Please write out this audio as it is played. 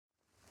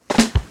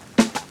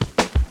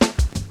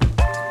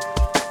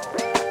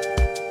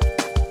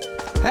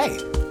Hey,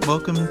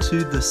 welcome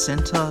to the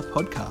Centre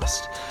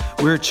podcast.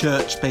 We're a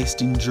church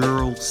based in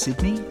Dural,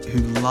 Sydney, who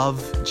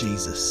love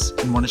Jesus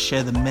and want to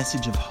share the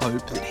message of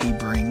hope that he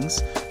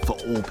brings for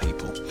all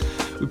people.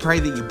 We pray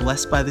that you're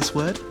blessed by this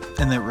word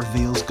and that it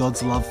reveals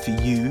God's love for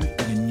you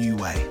in a new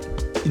way.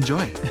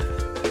 Enjoy.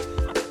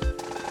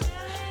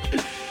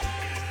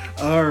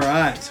 All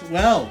right.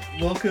 Well,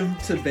 welcome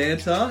to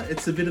Banter.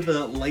 It's a bit of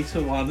a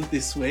later one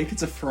this week.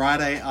 It's a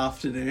Friday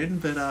afternoon,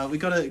 but we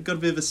got a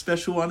bit of a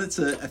special one. It's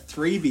a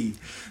freebie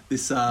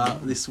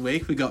this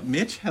week. We got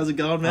Mitch. How's it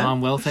going, man? I'm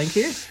well, thank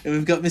you. And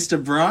we've got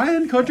Mr.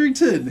 Brian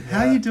Codrington.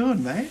 How you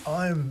doing, mate?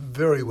 I'm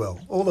very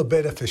well. All the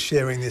better for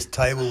sharing this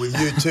table with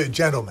you two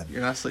gentlemen. You're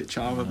an absolute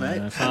charmer,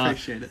 mate. I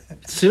appreciate it.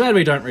 It's too bad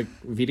we don't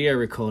video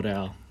record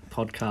our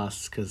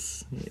podcasts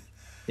because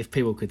if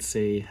people could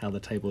see how the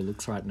table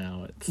looks right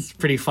now, it's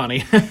pretty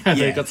funny.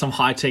 They've got some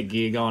high-tech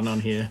gear going on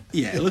here.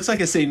 Yeah, it looks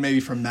like a scene maybe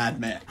from Mad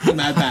Max, not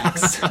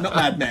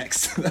Mad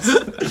Max.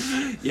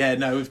 Yeah,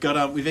 no,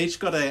 we've each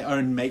got our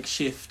own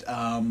makeshift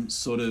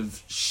sort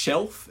of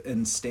shelf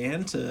and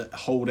stand to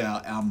hold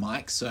our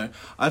mics. So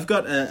I've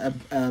got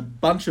a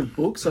bunch of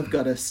books. I've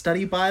got a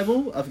study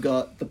Bible. I've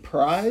got the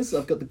prize.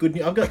 I've got the good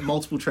news. I've got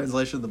multiple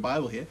translations of the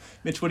Bible here.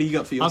 Mitch, what do you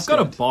got for your stand?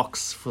 I've got a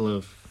box full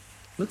of,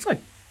 looks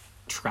like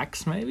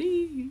tracks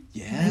maybe?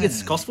 Yeah. I think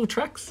it's gospel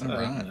tracks. All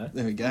right,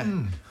 there we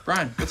go.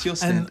 Brian, what's your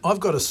stand? And I've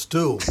got a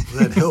stool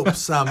that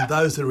helps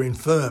those that are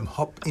infirm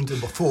hop into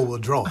the four-wheel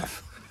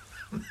drive.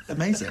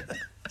 Amazing.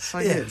 So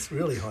yeah, good. it's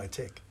really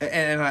high-tech.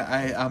 And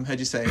I heard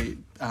you say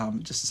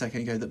just a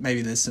second ago that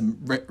maybe there's some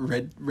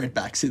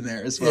redbacks in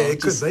there as well. Yeah,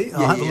 it could be.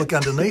 I'll have a look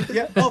underneath.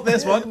 Yeah, oh,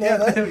 there's one. Yeah,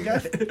 there we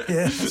go.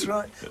 Yeah, that's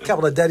right. A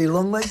couple of daddy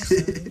long legs.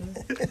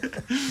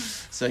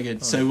 So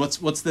good. So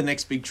what's the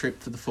next big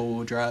trip for the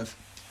four-wheel drive?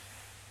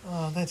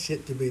 Oh, that's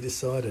yet to be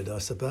decided, I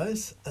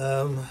suppose.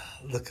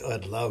 Look,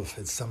 I'd love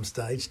at some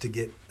stage to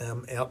get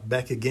out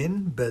back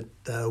again, but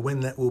when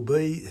that will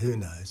be, who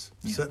knows?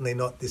 Yeah. Certainly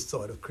not this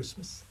side of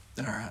Christmas.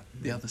 All right,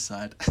 the other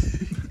side.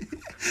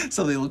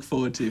 Something to look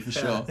forward to for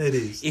sure. It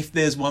is. If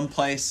there's one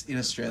place in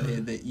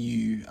Australia that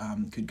you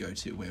could go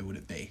to, where would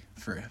it be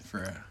for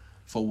a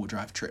four-wheel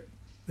drive trip?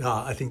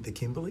 I think the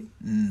Kimberley.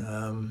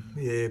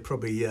 Yeah,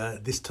 probably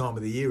this time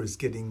of the year is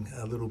getting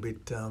a little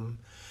bit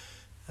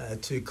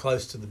too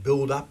close to the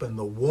build-up and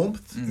the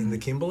warmth in the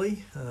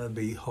Kimberley.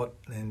 Be hot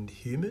and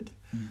humid,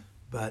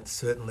 but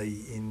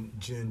certainly in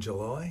June,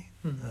 July,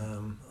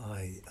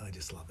 I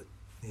just love it.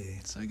 Yeah,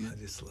 it's so good. I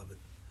just love it.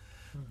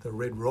 The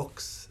red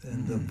rocks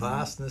and the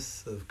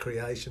vastness of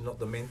creation, not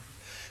to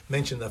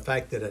mention the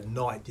fact that at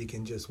night you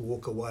can just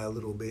walk away a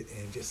little bit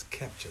and just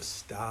capture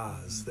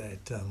stars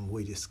that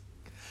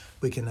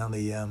we can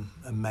only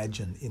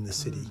imagine in the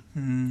city.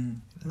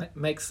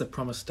 Makes the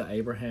promise to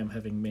Abraham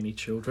having many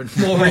children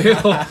more real.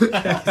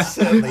 It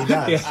certainly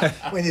does. Yeah.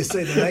 When you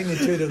see the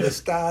magnitude of the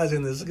stars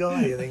in the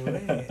sky, you think,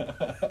 man,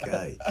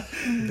 okay.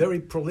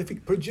 Very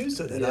prolific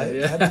producer,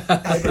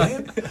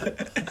 Abraham.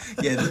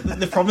 Yeah,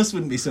 the promise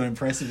wouldn't be so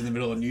impressive in the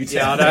middle of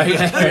Newtown. Yeah, I know.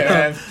 Yeah.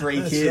 Have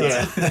three kids.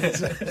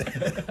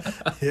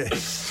 Right. Yeah.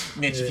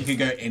 Mitch, if you could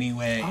go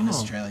anywhere in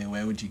Australia,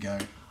 where would you go?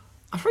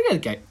 I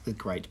forget the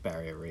Great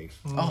Barrier Reef.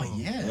 Oh,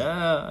 yeah.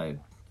 Yeah,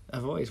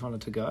 I've always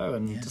wanted to go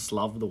and just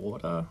love the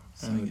water.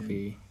 So and would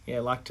be,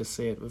 like to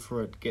see it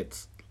before it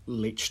gets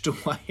leached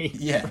away.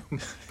 Yeah.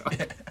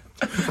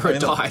 Before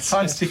it dies.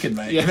 Time's ticking,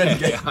 mate. Yeah, You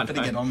better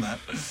get on that.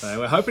 So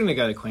we're hoping to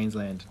go to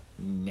Queensland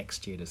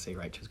next year to see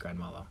Rachel's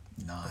grandmother.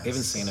 Nice. We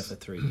haven't seen her for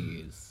 3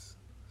 years.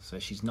 So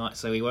she's not.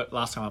 So we went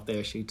last time up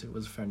there. She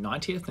was for her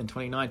 90th in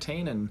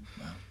 2019, and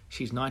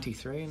she's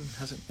 93 and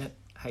hasn't met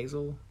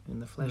Hazel in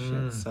the flesh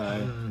yet.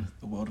 So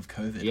the world of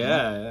COVID.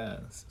 Yeah.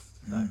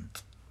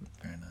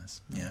 Very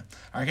nice. Yeah,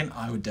 I reckon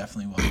I would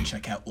definitely want to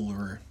check out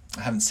Uluru.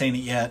 I haven't seen it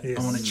yet. Yes.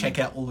 I want to check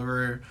out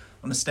Uluru.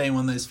 I want to stay in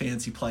one of those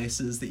fancy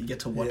places that you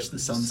get to watch the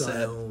sunset.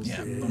 Sails,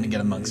 I want to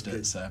get amongst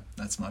it. So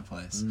that's my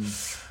place.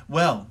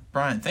 Well,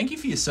 Brian, thank you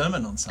for your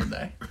sermon on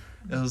Sunday.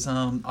 It was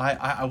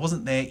I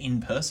wasn't there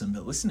in person,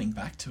 but listening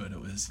back to it,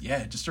 it was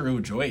just a real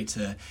joy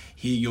to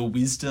hear your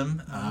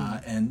wisdom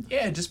and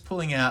just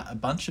pulling out a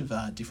bunch of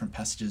different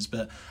passages.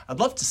 But I'd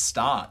love to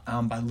start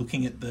by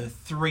looking at the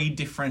 3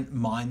 different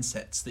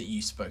mindsets that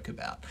you spoke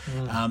about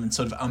and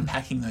sort of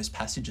unpacking those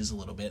passages a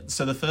little bit.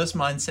 So the first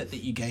mindset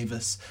that you gave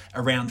us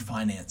around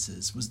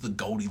finances was the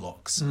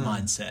Goldilocks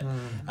mindset,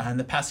 and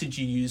the passage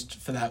you used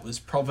for that was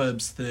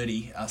Proverbs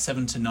 30,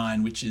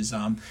 7-9, which is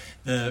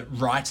the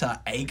writer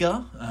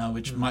Agur,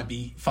 which might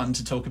be fun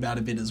to talk about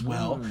a bit as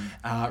well,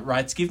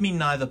 writes, "Give me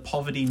neither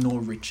poverty nor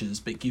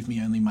riches, but give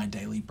me only my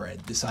daily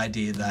bread." This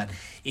idea that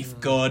if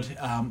God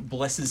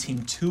blesses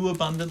him too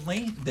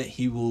abundantly, that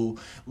he will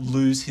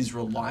lose his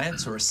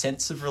reliance or a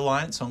sense of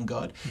reliance on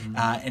God,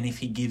 and if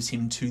he gives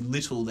him too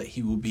little, that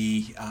he will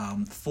be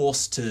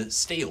forced to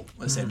steal,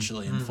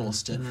 essentially, and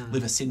forced to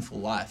live a sinful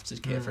life to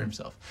care for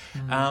himself.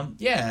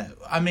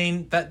 I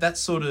mean,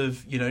 that's sort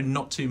of,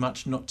 not too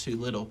much, not too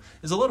little.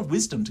 There's a lot of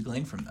wisdom to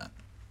glean from that.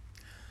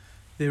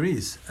 There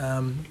is.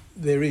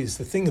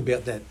 The thing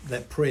about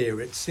that prayer,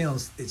 it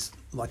sounds,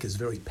 like is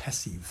very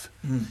passive.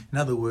 In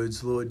other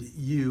words, Lord,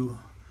 you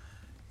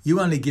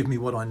only give me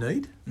what I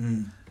need.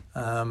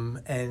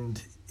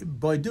 And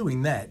by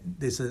doing that,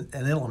 there's an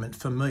element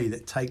for me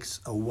that takes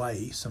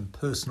away some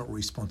personal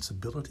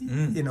responsibility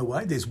in a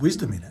way. There's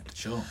wisdom in it.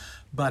 Sure.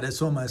 But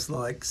it's almost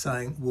like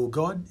saying, well,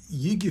 God,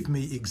 you give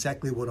me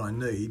exactly what I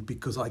need,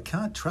 because I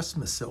can't trust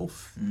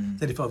myself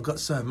that if I've got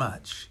so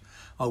much,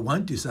 I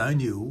won't disown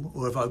you,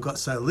 or if I've got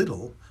so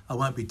little, I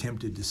won't be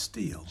tempted to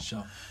steal.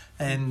 Sure.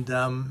 And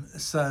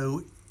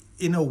so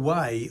in a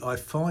way, I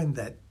find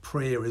that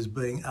prayer as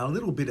being a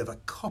little bit of a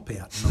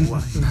cop-out in a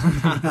way.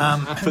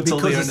 Puts all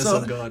the onus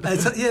on God.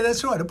 Yeah,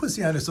 that's right. It puts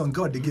the onus on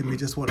God to give me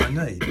just what I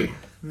need.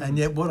 And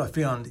yet what I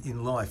found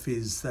in life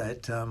is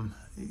that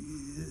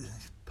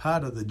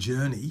part of the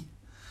journey,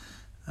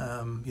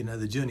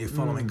 the journey of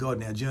following God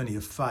and our journey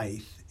of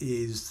faith,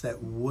 is that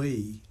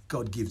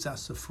God gives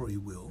us a free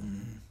will.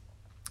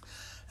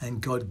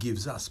 And God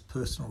gives us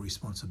personal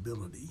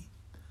responsibility.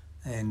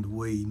 And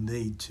we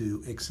need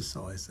to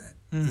exercise that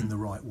in the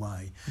right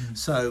way.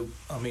 So,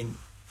 I mean,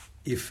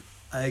 if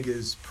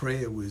Agar's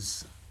prayer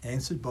was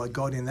answered by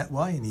God in that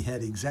way, and he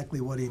had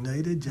exactly what he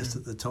needed just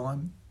at the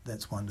time,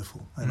 that's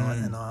wonderful.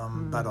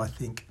 But I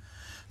think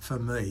for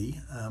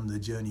me, the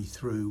journey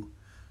through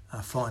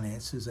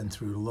finances and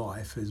through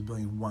life has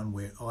been one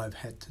where I've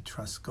had to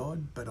trust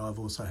God, but I've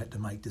also had to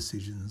make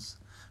decisions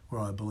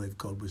where I believe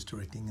God was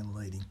directing and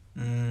leading.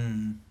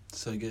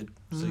 So good,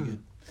 so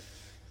good.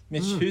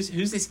 Mitch,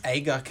 who's this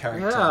Agar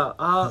character?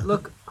 Yeah,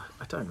 look,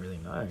 I don't really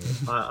know.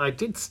 I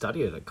did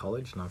study it at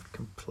college, and I've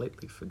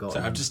completely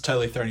forgotten. So I've just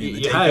totally thrown you in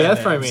the deep end. end.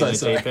 Thrown me in the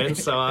deep end.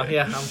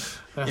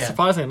 So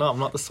surprisingly not, I'm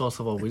not the source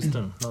of all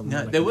wisdom. But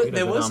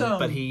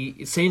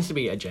it seems to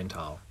be a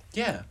Gentile.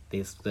 Yeah,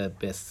 There's the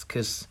best,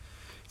 because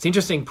it's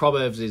interesting.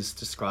 Proverbs is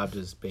described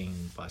as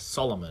being by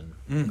Solomon,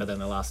 but then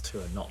the last two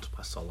are not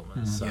by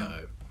Solomon.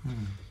 So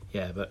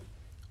but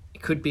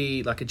it could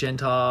be like a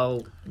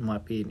Gentile. It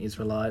might be an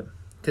Israelite.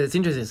 Because it's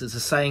interesting, it's the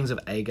sayings of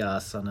Agar,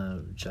 son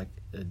of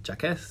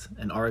Jaketh,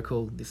 an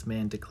oracle this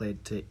man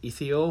declared to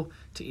Ithiel,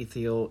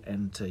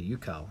 and to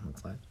Ukal.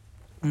 It's like,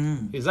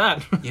 who's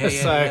that?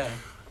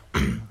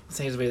 It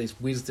seems to be this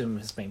wisdom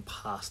has been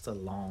passed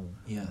along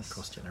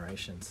across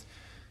generations.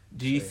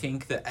 Do you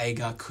think that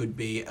Agar could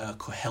be a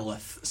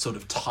Koheleth sort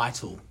of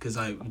title? Because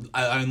I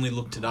only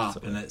looked it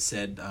up and it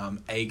said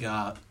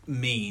Agar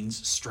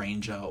means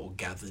stranger or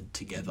gathered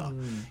together.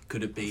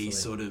 Could it be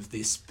sort of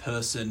this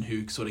person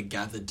who sort of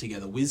gathered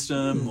together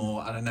wisdom,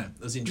 or I don't know?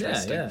 It was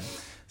interesting. Yeah.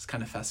 It's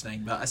kind of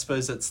fascinating. But I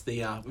suppose that's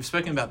the we've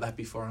spoken about that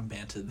before on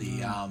Banter.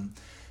 The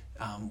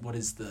what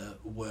is the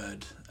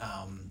word?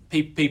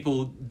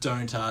 People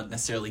don't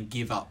necessarily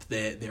give up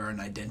their own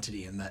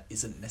identity, and that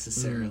isn't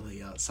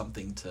necessarily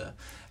something to,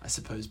 I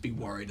suppose, be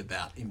worried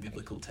about in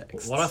biblical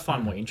texts. What I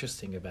find more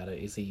interesting about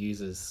it is he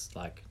uses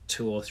like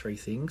 2 or 3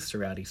 things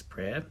throughout his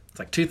prayer. It's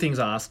like 2 things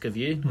I ask of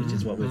you, which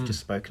is what we've just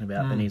spoken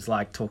about. Then he's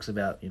like talks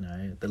about,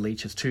 the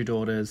leech has 2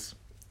 daughters.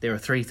 There are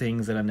 3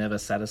 things that are never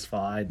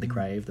satisfied: the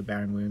grave, the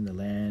barren womb, the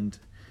land,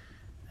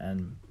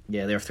 and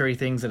there are 3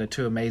 things that are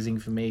too amazing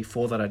for me,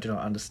 4 that I do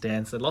not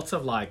understand. So lots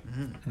of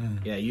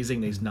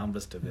using these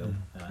numbers to build.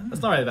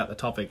 It's not really about the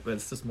topic, but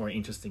it's just more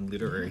interesting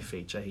literary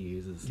feature he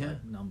uses,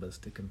 like numbers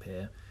to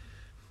compare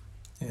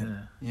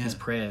his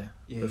prayer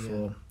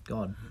before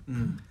God.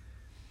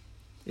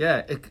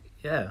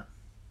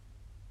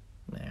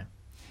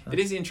 It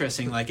is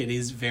interesting, like it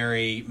is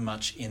very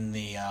much in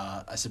the,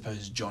 I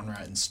suppose, genre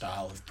and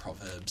style of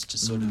Proverbs to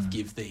sort of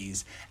give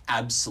these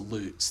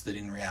absolutes that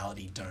in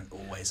reality don't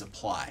always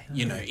apply.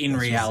 In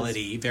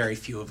reality, very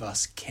few of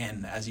us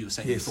can, as you were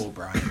saying before,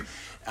 Brian,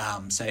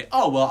 say,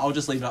 oh, well, I'll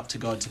just leave it up to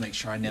God to make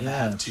sure I never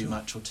have too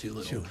much or too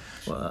little.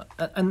 Well,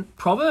 and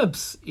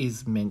Proverbs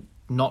is meant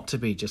not to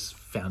be just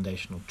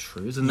foundational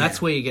truths, and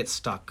that's where you get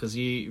stuck, because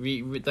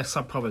that's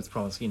some Proverbs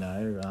promise,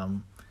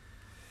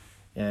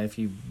 if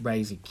you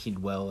raise your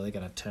kid well, they're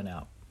going to turn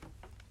out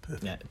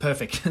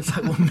perfect. It's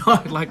like, well, no,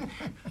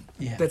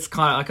 that's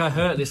kind of like, I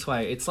heard it this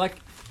way. It's like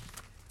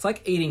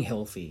eating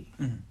healthy.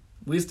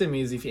 Wisdom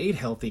is, if you eat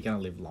healthy, you're going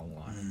to live a long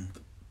life.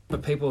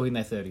 But people in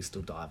their 30s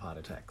still die of heart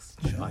attacks.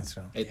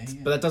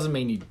 But that doesn't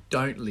mean you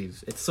don't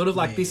live. It's sort of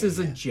like this is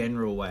a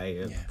general way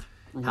of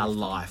how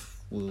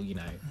life will,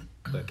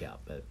 work out,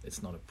 but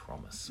it's not a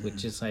promise,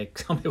 which is like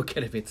some people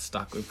get a bit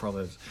stuck with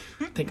Proverbs.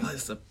 Think,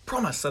 this is a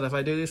promise that if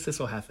I do this, this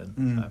will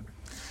happen.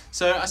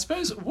 So I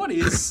suppose, what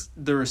is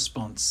the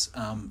response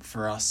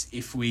for us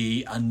if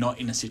we are not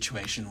in a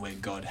situation where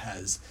God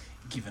has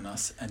given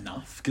us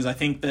enough? Because I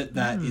think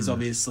that is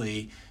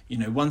obviously,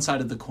 one side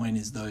of the coin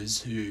is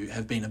those who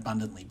have been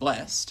abundantly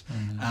blessed.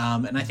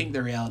 And I think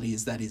the reality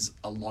is that is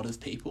a lot of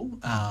people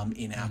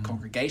in our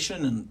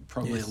congregation, and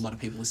probably a lot of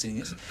people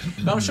listening to this.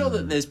 But I'm sure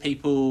that there's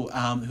people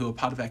who are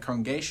part of our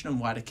congregation and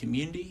wider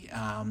community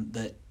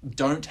that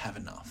don't have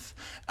enough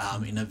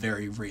in a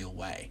very real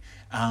way.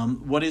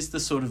 What is the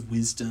sort of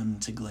wisdom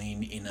to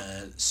glean in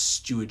a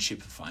stewardship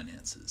of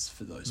finances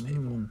for those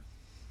people?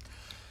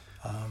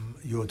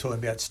 You're talking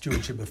about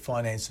stewardship of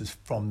finances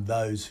from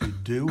those who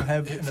do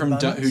have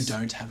who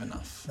don't have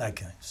enough.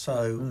 Okay,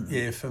 so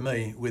for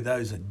me, with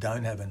those that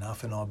don't have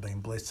enough, and I've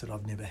been blessed that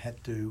I've never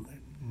had to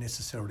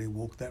necessarily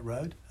walk that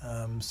road.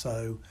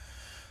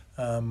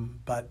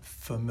 But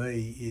for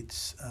me,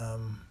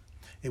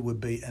 it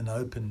would be an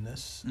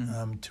openness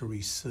to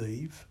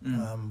receive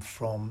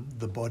from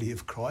the body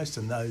of Christ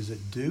and those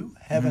that do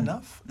have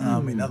enough.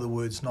 In other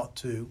words, not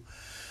to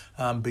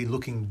be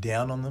looking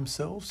down on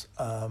themselves.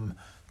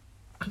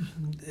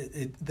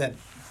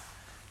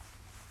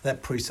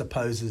 That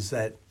presupposes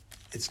that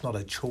it's not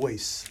a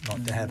choice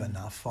not to have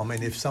enough. I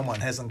mean, if someone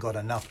hasn't got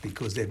enough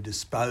because they've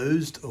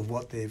disposed of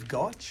what they've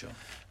got, sure.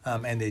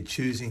 And they're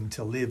choosing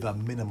to live a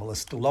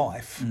minimalist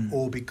life,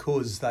 or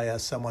because they are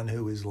someone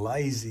who is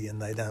lazy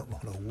and they don't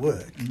want to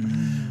work.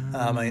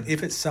 I mean,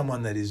 if it's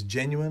someone that is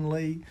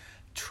genuinely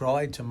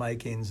tried to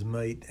make ends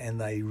meet and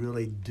they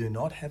really do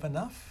not have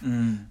enough,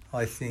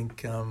 I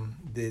think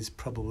there's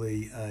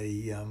probably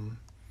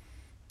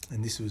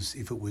and this was,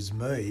 if it was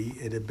me,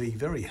 it'd be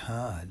very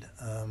hard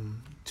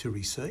to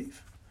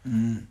receive.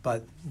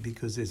 But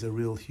because there's a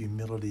real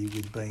humility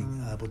with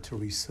being able to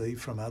receive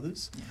from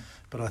others. Yeah.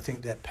 But I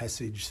think that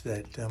passage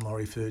that I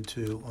referred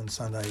to on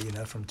Sunday,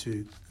 from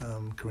 2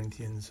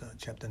 Corinthians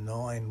chapter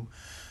 9,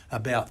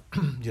 about,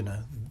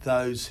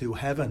 those who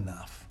have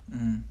enough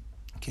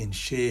can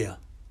share,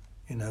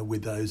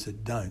 with those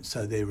that don't.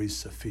 So there is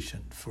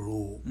sufficient for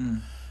all.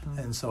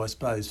 And so I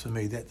suppose for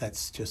me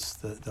that's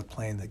just the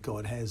plan that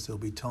God has. There'll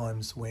be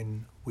times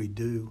when we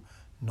do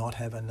not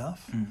have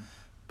enough.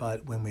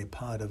 But when we're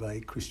part of a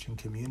Christian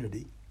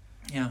community,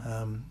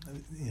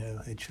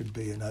 it should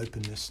be an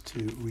openness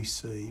to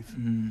receive,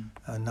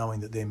 knowing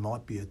that there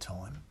might be a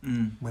time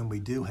when we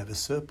do have a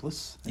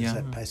surplus, as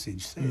that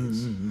passage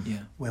says,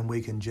 when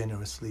we can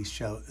generously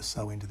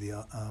sow into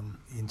the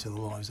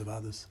lives of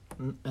others.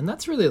 And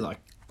that's really like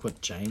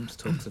what James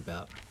talks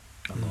about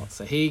a lot.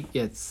 So he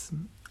gets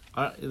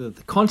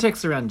the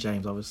context around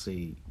James.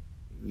 Obviously,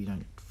 we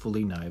don't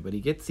fully know, but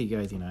he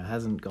goes,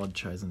 hasn't God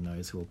chosen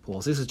those who are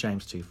poor? So this is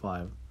James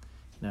 2:5.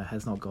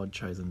 Has not God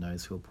chosen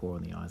those who are poor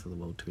in the eyes of the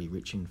world to be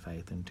rich in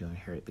faith and to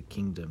inherit the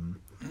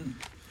kingdom?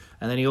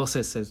 And then he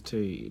also says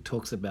he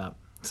talks about,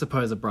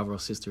 suppose a brother or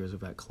sister is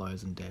without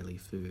clothes and daily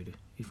food.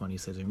 If one of you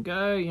says to him,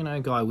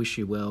 go, I wish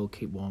you well,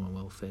 keep warm and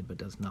well fed, but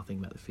does nothing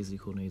about the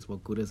physical needs,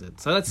 what good is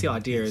it? So that's the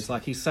idea. It's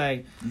like he's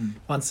saying,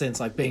 one sense,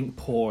 like being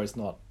poor is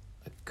not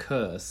a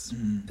curse,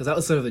 because that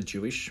was sort of the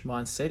Jewish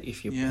mindset.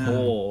 If you're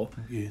poor,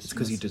 it's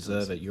because you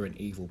deserve it. You're an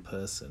evil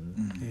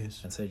person.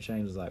 And so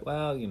James is like,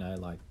 well,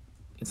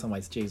 in some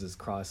ways, Jesus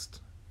Christ,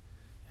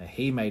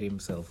 he made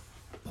himself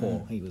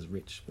poor. He was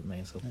rich, but made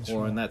himself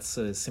poor. Right. And that's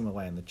a similar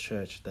way in the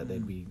church, that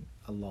there'd be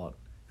a lot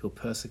who are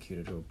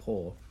persecuted, who are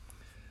poor.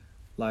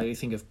 Like, you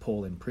think of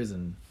Paul in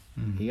prison.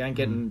 He ain't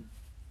getting...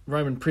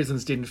 Roman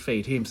prisons didn't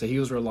feed him, so he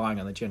was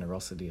relying on the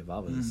generosity of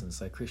others. And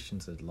so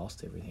Christians had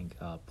lost everything,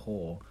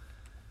 poor.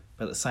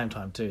 But at the same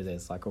time, too,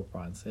 there's, like what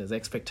Brian says,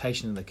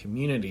 expectation in the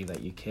community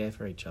that you care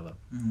for each other,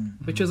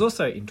 which is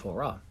also in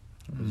Torah,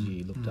 because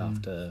you looked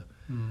after...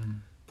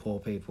 poor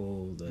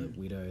people, the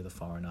widow, the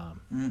foreigner.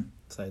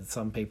 So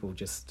some people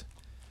just...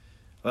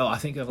 Well, I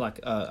think of like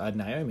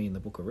Naomi in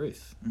the Book of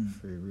Ruth,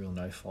 through real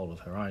no fault of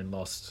her own,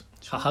 lost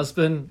her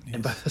husband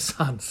and both her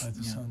sons. Both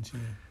the sons,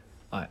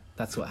 Like,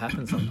 that's what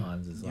happens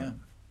sometimes. Is like,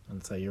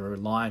 and so you're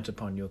reliant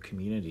upon your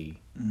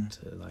community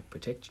to like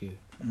protect you.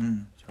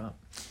 Right.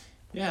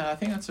 Yeah, I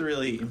think that's a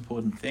really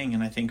important thing,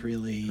 and I think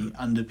really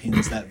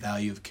underpins that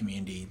value of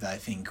community that I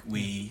think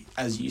we,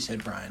 as you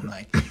said, Brian,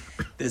 like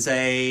there's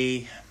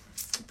a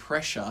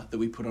pressure that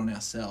we put on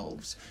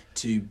ourselves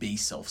to be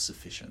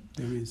self-sufficient.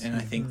 There is. And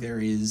I think there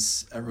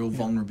is a real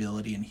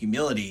vulnerability and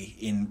humility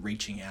in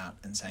reaching out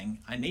and saying,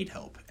 I need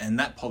help. And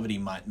that poverty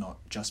might not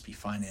just be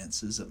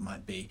finances, it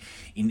might be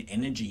in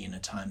energy in a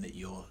time that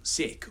you're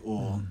sick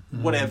or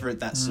whatever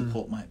that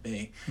support might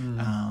be.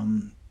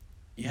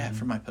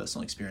 From my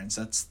personal experience,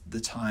 that's the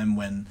time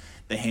when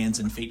the hands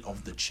and feet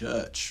of the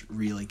church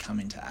really come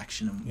into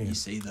action, and you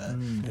see the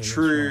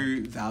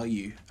true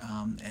value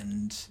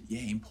and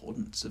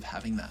importance of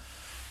having that.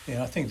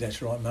 Yeah, I think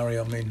that's right, Murray.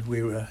 I mean,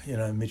 we were,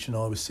 Mitch and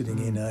I were sitting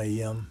in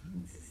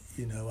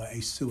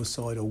a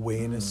suicide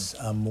awareness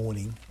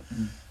morning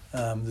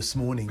this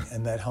morning,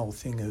 and that whole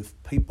thing of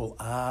people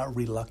are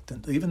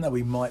reluctant, even though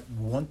we might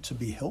want to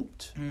be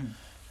helped.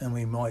 And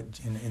we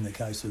might, in the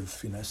case of,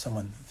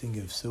 someone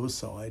thinking of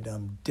suicide,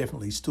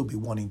 definitely still be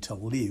wanting to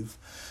live.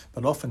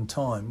 But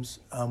oftentimes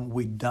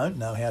we don't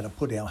know how to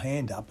put our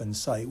hand up and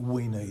say,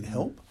 we need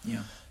help.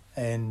 Yeah.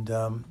 And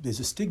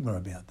there's a stigma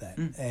about that.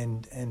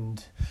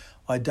 And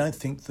I don't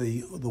think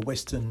the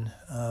Western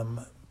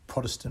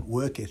Protestant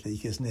work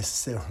ethic has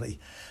necessarily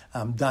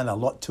done a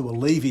lot to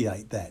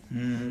alleviate that,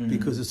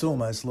 because it's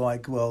almost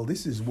like, well,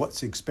 this is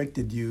what's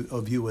expected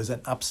of you as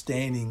an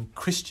upstanding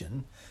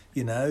Christian.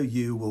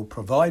 You will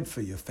provide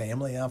for your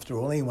family. After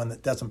all, anyone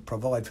that doesn't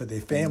provide for their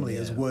family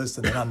is worse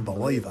than an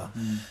unbeliever.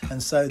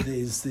 And so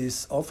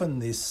there's often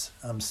this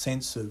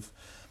sense of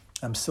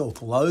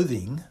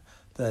self-loathing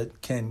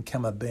that can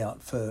come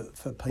about for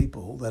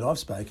people that I've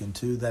spoken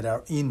to that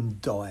are in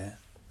dire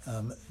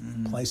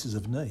places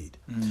of need,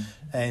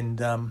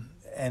 and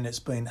it's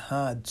been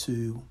hard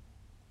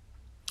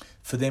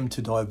for them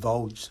to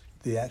divulge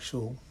the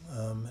actual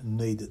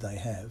need that they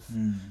have,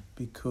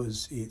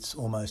 because it's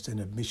almost an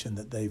admission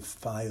that they've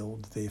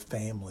failed their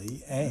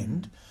family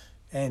and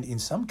in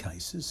some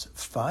cases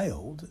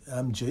failed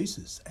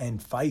Jesus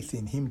and faith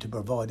in him to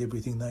provide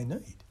everything they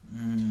need.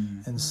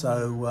 And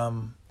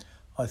so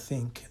I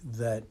think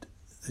that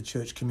the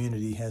church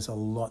community has a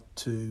lot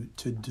to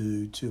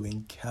do to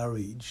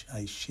encourage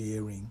a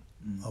sharing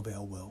of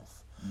our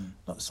wealth.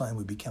 Not saying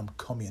we become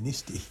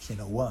communistic in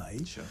a way,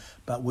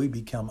 but we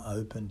become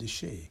open to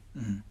share.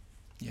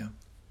 Yeah,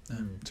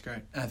 it's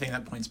great. And I think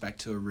that points back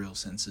to a real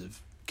sense of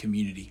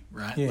community,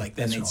 right? Yeah, like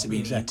there needs to be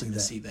exactly an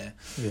intimacy there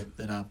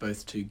that are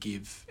both to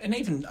give and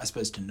even, I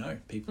suppose, to know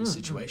people's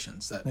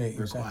situations that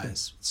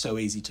requires so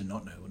easy to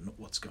not know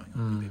what's going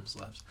on in people's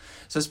lives.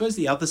 So I suppose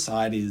the other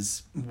side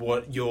is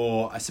what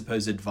your, I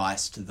suppose,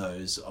 advice to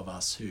those of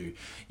us who,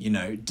 you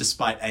know,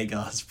 despite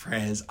Agar's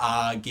prayers,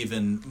 are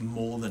given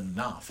more than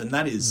enough. And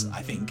that is,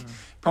 I think,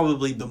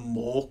 probably the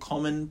more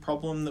common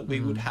problem that we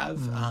would have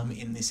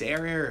in this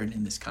area and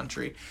in this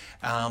country,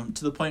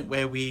 to the point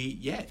where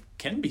we,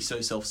 can be so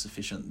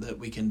self-sufficient that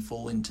we can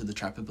fall into the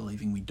trap of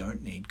believing we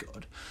don't need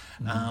God.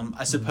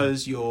 I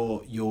suppose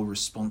your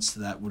response to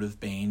that would have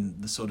been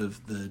the sort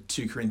of the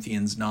 2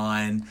 Corinthians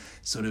 9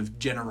 sort of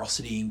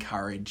generosity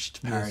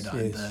encouraged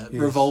paradigm,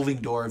 revolving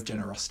door of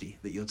generosity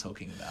that you're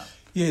talking about.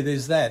 Yeah,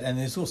 there's that, and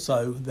there's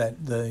also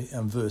that the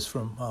verse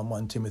from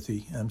 1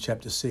 Timothy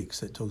chapter 6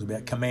 that talks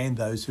about command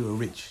those who are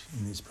rich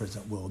in this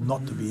present world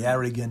not to be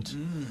arrogant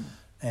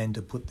and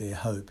to put their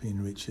hope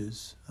in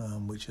riches,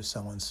 which are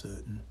so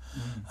uncertain.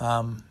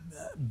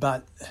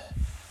 But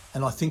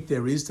I think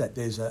there is that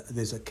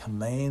there's a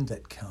command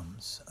that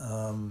comes,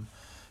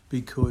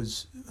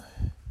 because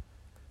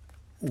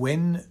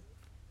when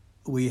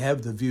we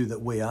have the view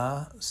that we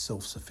are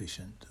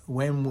self-sufficient,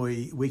 when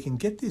we can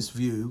get this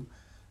view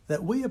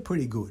that we are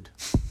pretty good,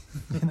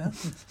 you know,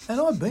 and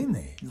I've been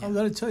there. I've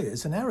got to tell you,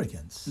 it's an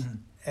arrogance,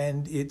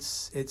 and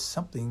it's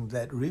something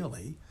that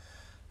really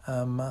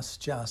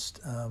must just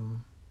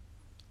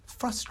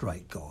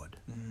frustrate God.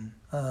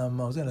 I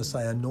was going to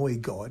say annoy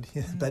God,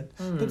 but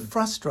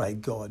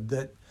frustrate God,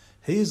 that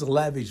He has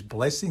lavished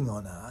blessing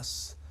on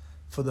us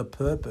for the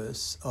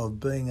purpose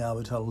of being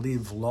able to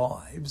live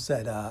lives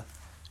that are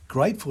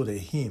grateful to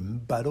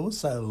Him, but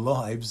also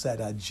lives that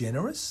are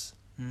generous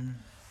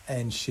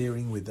and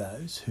sharing with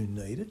those who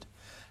need it.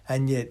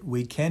 And yet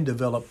we can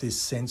develop this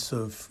sense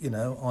of, you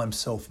know, I'm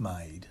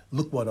self-made.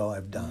 Look what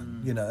I've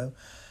done, you know.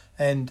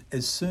 And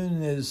as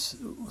soon as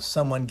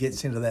someone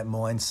gets into that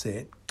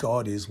mindset,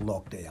 God is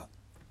locked out.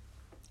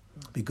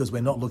 Because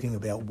we're not looking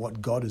about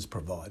what God has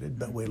provided,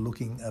 but we're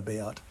looking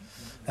about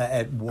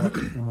at what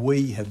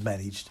we have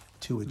managed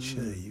to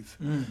achieve.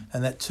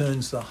 And that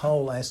turns the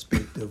whole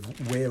aspect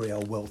of where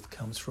our wealth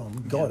comes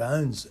from. God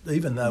owns it,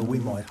 even though we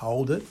might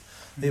hold it,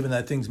 even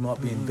though things might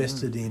be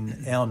invested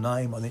in our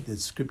name. I think the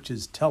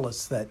scriptures tell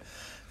us that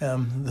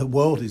the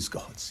world is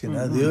God's, you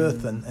know, the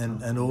earth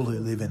and all who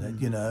live in it,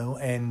 you know,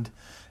 and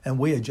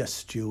we are just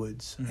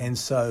stewards. And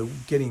so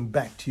getting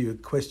back to your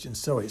question,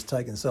 sorry it's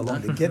taken so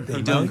long to get there.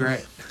 You're doing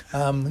great.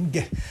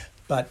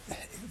 But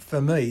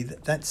for me,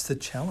 that's the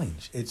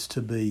challenge. It's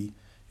to be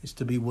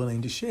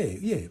willing to share.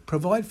 Yeah,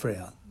 provide for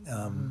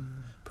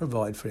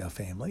our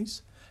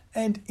families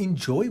and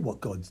enjoy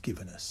what God's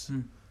given us.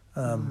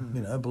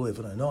 You know, believe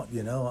it or not,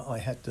 you know, I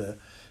had to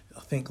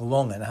think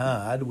long and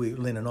hard.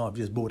 Lynn and I have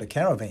just bought a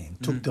caravan,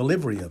 took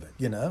delivery of it,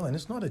 you know, and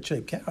it's not a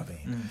cheap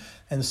caravan.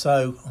 And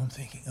so I'm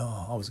thinking,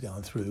 I was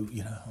going through,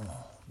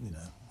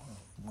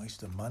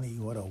 waste of money,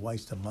 what a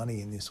waste of money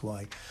in this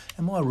way.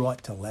 Am I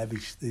right to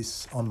lavish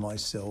this on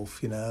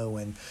myself, you know?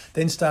 And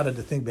then started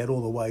to think about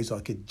all the ways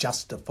I could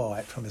justify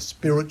it from a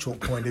spiritual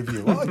point of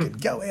view. I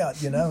could go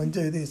out, you know, and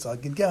do this. I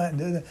could go out and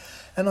do that.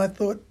 And I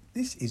thought,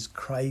 this is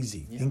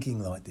crazy,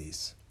 thinking like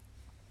this.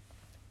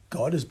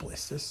 God has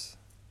blessed us.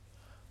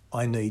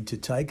 I need to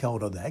take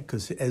hold of that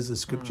because, as the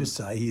scriptures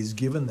say, He has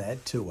given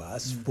that to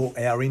us for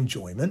our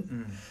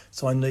enjoyment.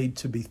 So I need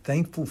to be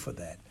thankful for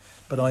that.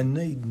 But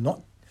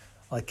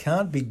I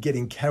can't be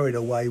getting carried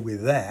away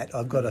with that.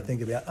 I've got to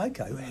think about,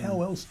 okay,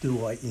 how else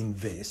do I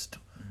invest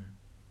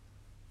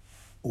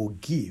or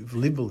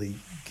liberally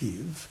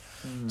give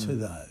to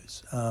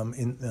those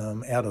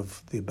out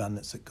of the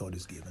abundance that God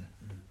has given?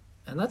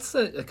 And that's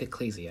like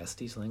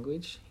Ecclesiastes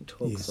language. He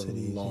talks a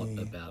lot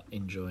about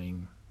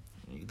enjoying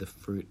the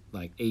fruit,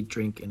 like eat,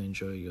 drink, and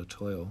enjoy your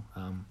toil.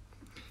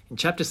 In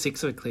chapter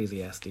 6 of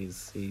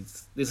Ecclesiastes,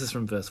 this is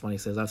from verse 1, he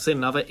says, I've seen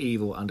another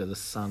evil under the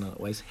sun, and it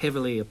weighs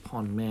heavily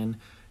upon men.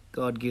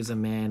 God gives a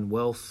man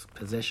wealth,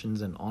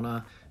 possessions, and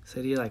honour.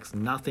 Said he lacks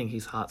nothing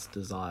his heart's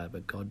desire,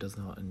 but God does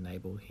not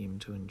enable him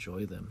to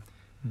enjoy them.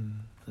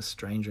 A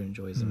stranger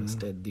enjoys them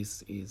instead.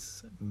 This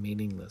is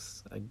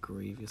meaningless, a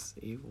grievous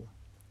evil.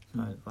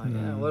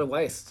 What a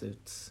waste. And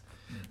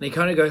he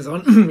kind of goes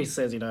on, he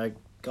says, you know, a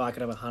guy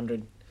could have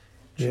 100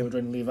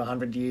 children, live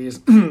 100 years,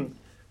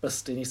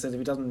 But and he said if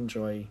he doesn't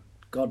enjoy,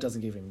 God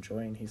doesn't give him joy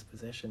in his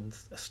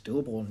possessions, a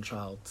stillborn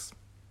child's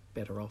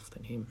better off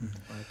than him.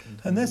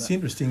 And that's the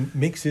interesting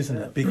mix, isn't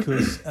it?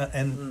 Because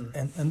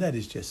and that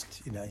is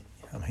just, you know,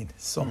 I mean,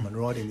 Solomon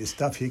writing this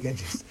stuff, you can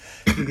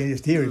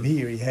just hear him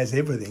here. He has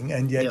everything,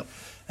 and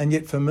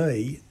yet for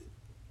me,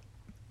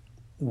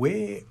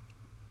 where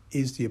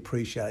is the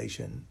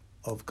appreciation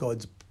of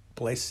God's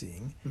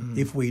blessing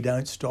if we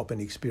don't stop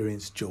and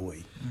experience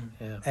joy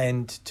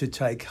and to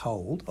take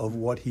hold of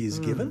what He has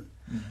given?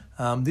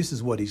 This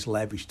is what He's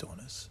lavished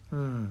on us.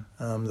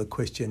 The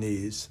question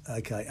is,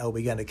 okay, are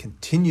we going to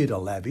continue to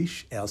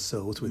lavish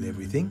ourselves with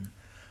everything?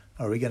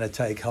 Are we going to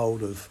take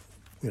hold of,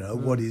 you know,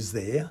 what is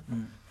there?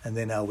 And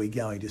then are we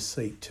going to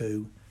seek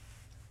to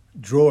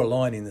draw a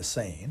line in the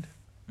sand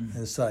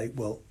and say,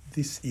 well,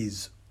 this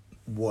is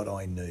what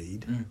I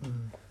need?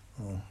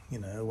 Or, you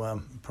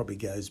know, probably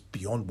goes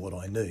beyond what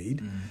I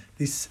need.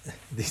 This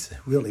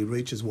really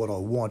reaches what I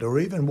want or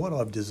even what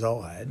I've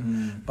desired,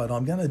 but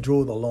I'm going to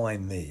draw the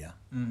line there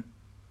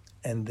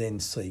and then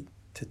seek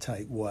to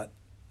take what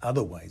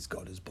other ways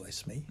God has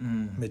blessed me,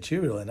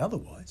 material and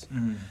otherwise,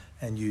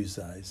 and use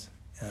those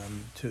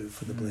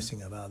for the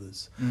blessing of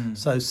others.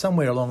 So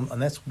somewhere along,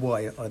 and that's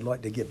why I'd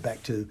like to get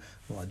back to,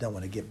 well, I don't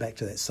want to get back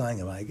to that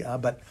saying of Agar,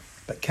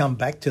 but come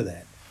back to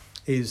that,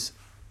 is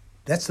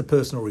that's the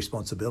personal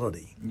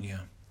responsibility. Yeah.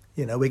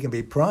 You know, we can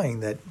be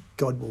praying that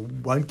God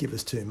won't give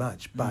us too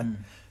much, but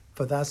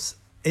for us,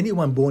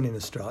 anyone born in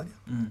Australia,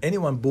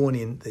 anyone born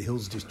in the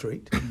Hills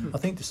District, I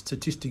think the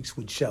statistics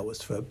would show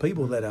us for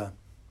people that are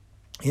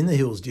in the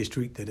Hills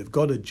District, that have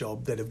got a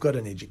job, that have got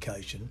an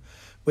education,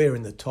 we're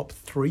in the top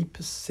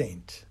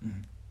 3%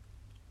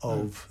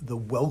 of the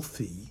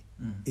wealthy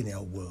in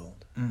our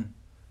world.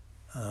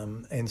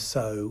 And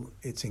so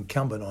it's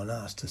incumbent on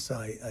us to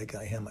say,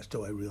 okay, how much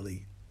do I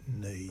really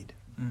need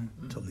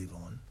to live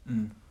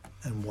on?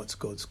 And what's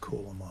God's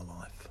call on my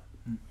life?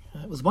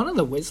 It was one of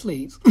the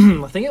Wesleys,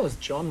 I think it was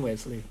John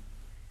Wesley,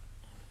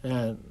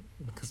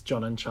 because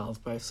John and Charles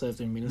both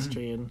served in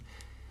ministry, and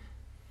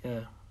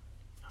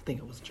I think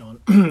it was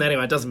John.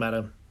 Anyway, it doesn't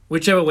matter.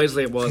 Whichever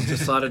Wesley it was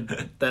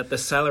decided that the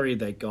salary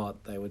they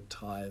got, they would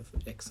tithe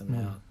X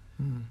amount.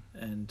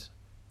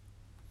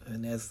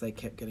 And as they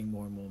kept getting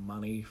more and more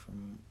money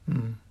from,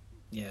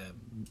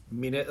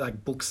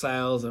 like book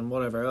sales and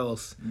whatever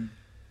else,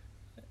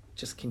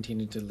 just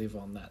continued to live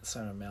on that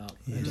same amount.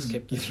 They just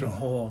kept giving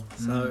more.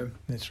 So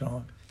that's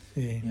right.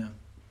 Yeah.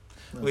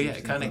 Well, yeah,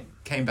 it kind of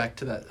came back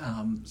to that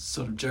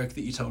sort of joke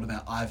that you told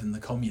about Ivan the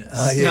Communist.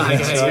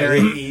 It's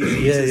very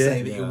easy to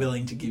say that you're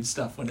willing to give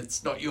stuff when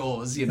it's not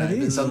yours, you know,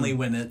 but suddenly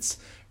when it's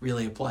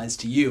really applies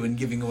to you and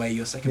giving away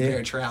your second pair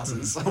of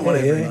trousers or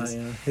whatever it is,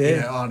 you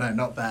know, oh no,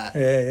 not that.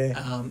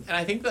 And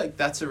I think that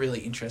that's a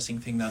really interesting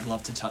thing that I'd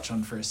love to touch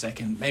on for a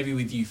second, maybe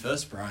with you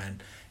first,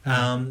 Brian.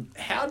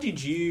 How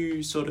did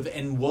you sort of,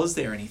 and was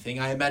there anything,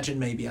 I imagine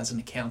maybe as an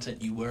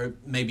accountant you were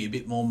maybe a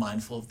bit more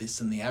mindful of this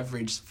than the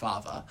average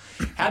father.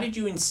 How did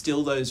you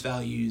instill those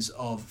values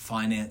of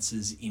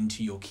finances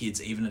into your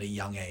kids, even at a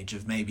young age,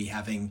 of maybe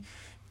having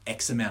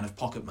X amount of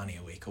pocket money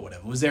a week or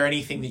whatever? Was there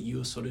anything that you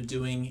were sort of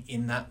doing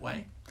in that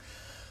way?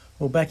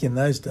 Well, back in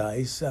those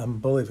days,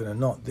 believe it or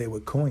not, there were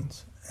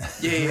coins.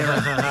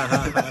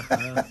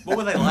 What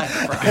were they like,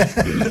 Brian?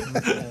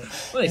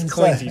 Well, these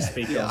coins you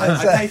speak of.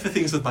 I pay for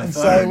things with my phone.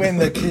 So when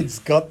the kids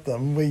got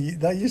them,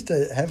 they used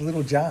to have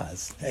little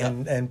jars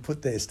and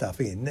put their stuff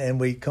in,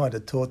 and we kind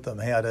of taught them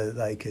how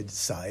they could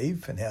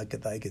save and how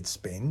they could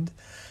spend.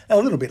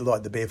 A little bit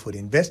like the Barefoot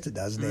Investor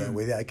does now,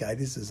 with, okay,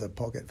 this is a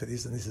pocket for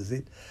this and this is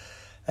it.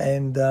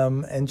 And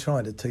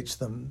trying to teach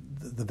them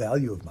the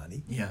value of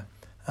money. Yeah.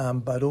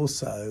 But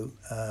also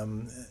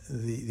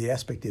the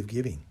aspect of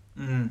giving.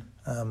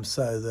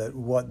 So that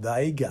what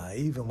they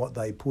gave and what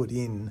they put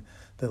in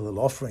the little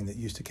offering that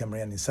used to come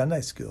around in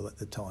Sunday school at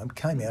the time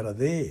came out of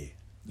their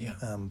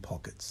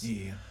pockets.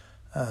 Yeah.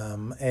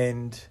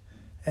 And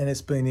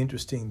it's been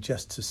interesting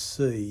just to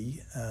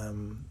see,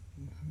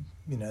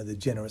 you know, the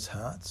generous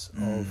hearts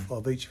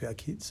of each of our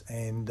kids,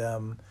 and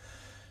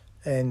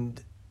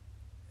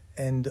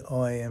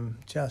I am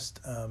just.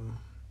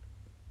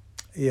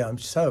 I'm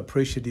so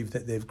appreciative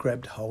that they've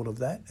grabbed hold of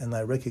that, and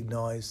they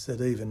recognise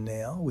that even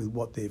now, with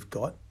what they've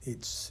got,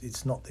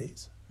 it's not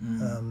theirs.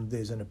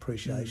 There's an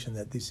appreciation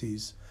that this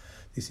is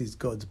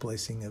God's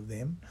blessing of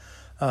them.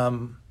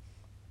 One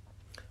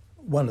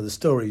of the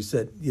stories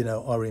that, you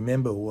know, I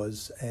remember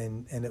was,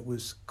 and it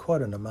was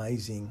quite an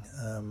amazing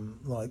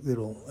like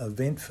little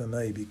event for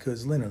me,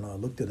 because Lynn and I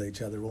looked at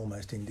each other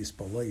almost in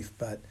disbelief.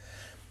 But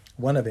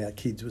one of our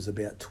kids was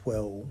about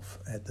 12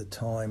 at the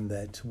time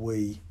that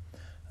we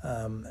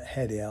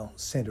had our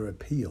centre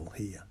appeal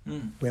here,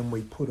 when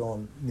we put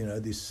on, you know,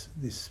 this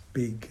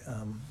big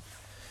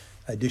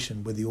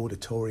addition with the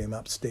auditorium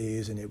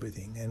upstairs and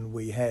everything, and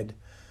we had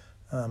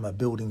a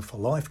Building for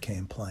Life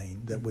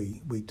campaign that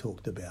we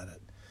talked about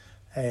it,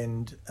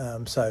 and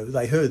so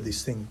they heard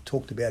this thing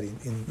talked about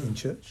in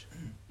church,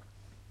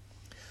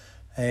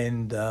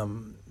 and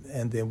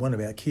then one of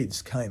our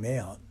kids came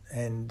out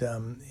and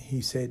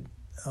he said,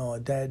 "Oh,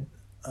 Dad,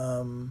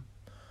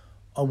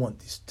 I want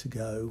this to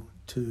go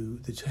to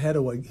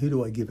who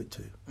do I give it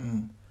to?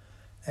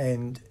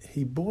 And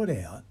he bought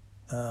out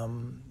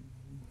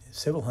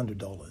several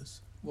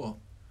 $100s. Whoa.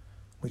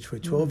 Which for a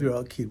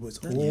 12-year-old kid was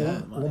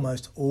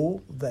almost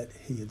all that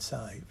he had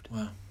saved.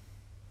 Wow.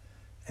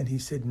 And he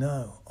said,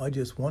 no, I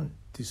just want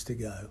this to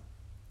go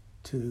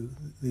to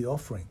the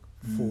offering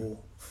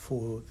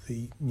for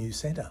the new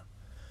centre.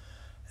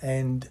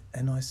 And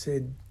I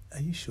said,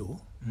 are you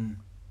sure?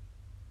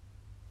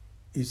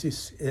 Is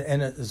this...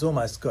 And it was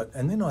almost got...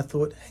 And then I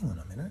thought, hang on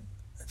a minute,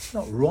 it's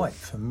not right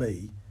for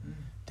me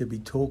to be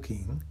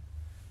talking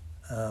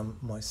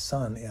my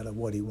son out of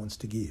what he wants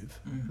to give.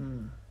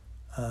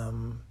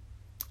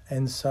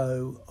 And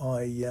so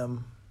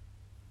I've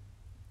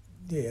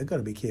got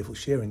to be careful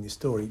sharing this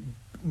story,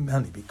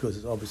 only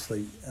because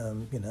obviously,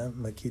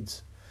 my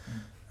kids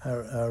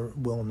are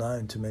well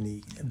known to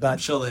many. But I'm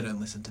sure they don't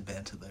listen to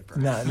Banter though, bro.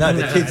 No,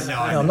 the kids. No,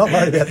 I'm not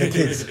worried about the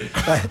kids,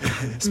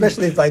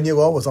 especially if they knew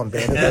I was on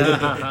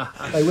Banter,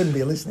 they wouldn't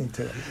be listening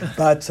to it.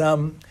 But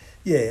and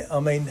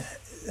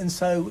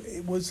so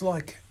it was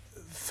like,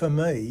 for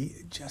me,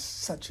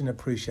 just such an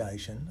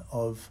appreciation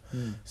of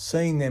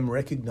seeing them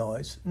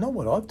recognise, not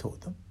what I've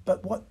taught them,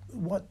 but what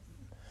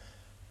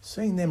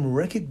seeing them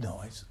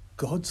recognise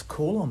God's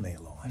call on their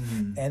life,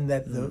 and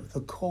that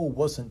the call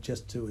wasn't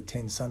just to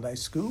attend Sunday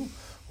school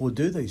or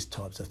do these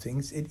types of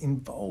things. It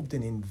involved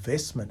an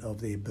investment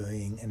of their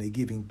being and a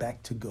giving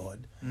back to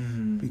God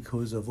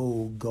because of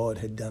all God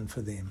had done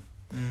for them.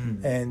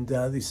 And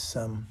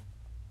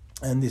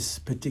this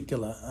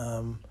particular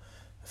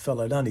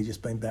fellow had only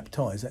just been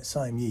baptised that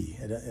same year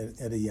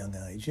at a young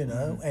age,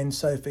 and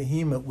so for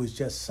him it was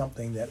just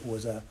something that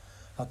was a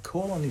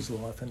call on his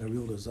life and a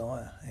real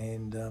desire,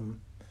 and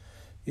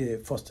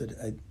it fostered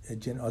I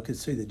could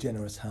see the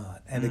generous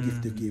heart and a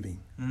gift of giving,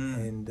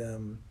 and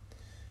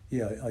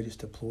I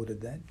just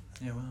applauded that.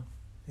 Yeah, wow.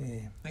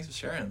 Yeah. Thanks for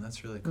sharing.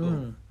 That's really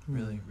cool.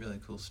 Really,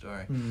 really cool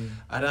story.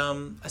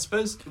 I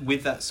suppose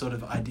with that sort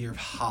of idea of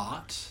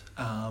heart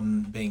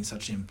being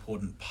such an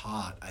important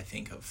part, I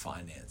think, of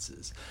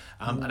finances,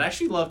 I'd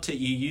actually love to...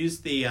 You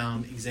used the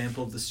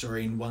example of the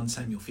story in 1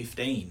 Samuel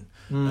 15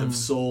 of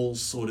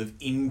Saul's sort of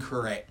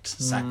incorrect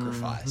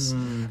sacrifice,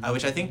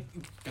 which I think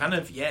kind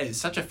of,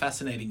 is such a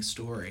fascinating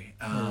story.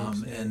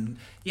 And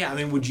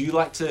would you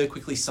like to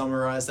quickly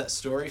summarise that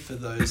story for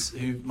those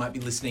who might be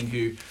listening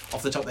who,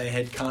 off the top of their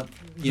head, can't,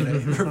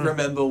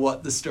 remember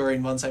what the story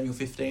in 1 Samuel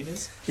 15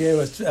 is? Yeah,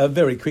 well,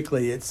 very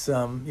quickly, it's,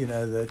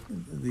 the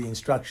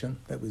instruction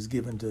that was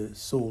given to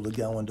Saul to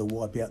go and to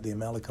wipe out the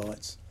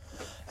Amalekites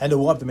and to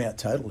wipe them out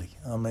totally.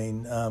 I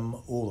mean,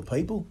 all the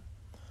people,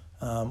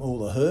 all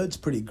the herds,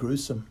 pretty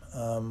gruesome,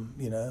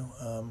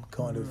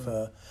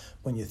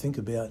 when you think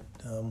about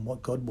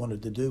what God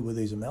wanted to do with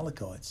these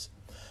Amalekites.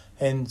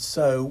 And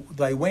so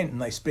they went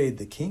and they spared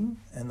the king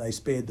and they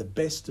spared the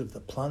best of the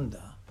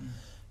plunder.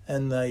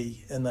 And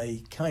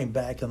they came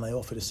back and they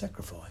offered a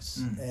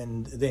sacrifice.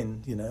 And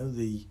then,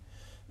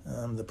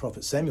 the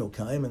prophet Samuel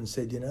came and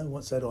said,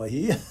 what's that I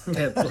hear?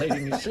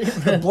 Bleating of sheep.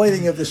 The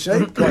bleating of the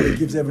sheep kind of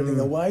gives everything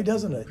away,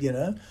 doesn't it?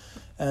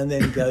 And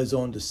then goes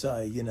on to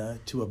say,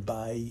 to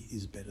obey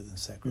is better than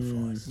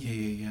sacrifice.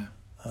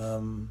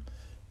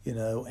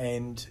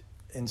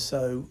 And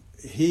so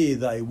here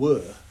they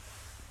were,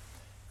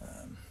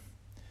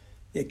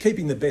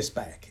 keeping the best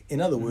back.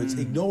 In other words,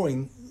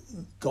 ignoring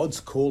God's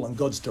call and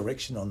God's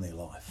direction on their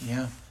life.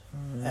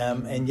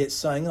 And yet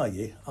saying,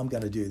 I'm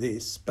going to do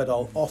this, but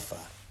I'll offer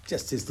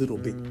just this little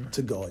bit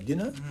to God,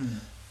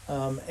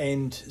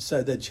 and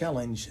so the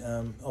challenge,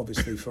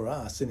 obviously for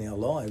us in our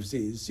lives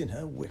is,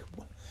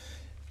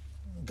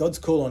 God's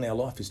call on our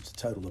life is to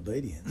total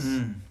obedience,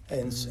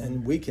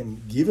 and we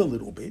can give a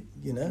little bit,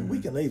 we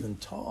can even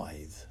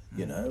tithe,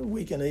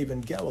 we can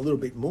even go a little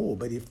bit more,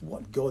 but if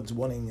what God's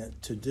wanting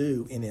to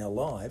do in our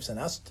lives and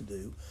us to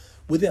do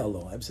with our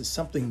lives is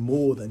something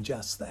more than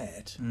just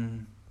that,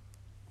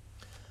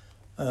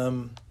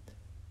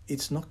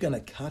 it's not going to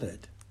cut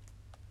it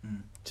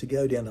to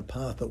go down a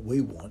path that we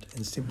want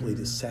and simply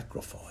to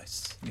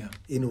sacrifice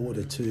in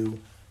order to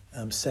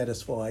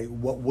satisfy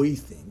what we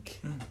think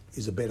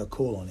is a better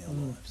call on our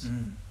lives.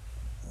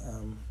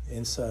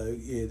 And so,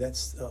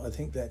 I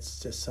think that's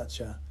just such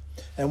a...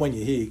 And when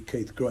you hear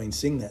Keith Green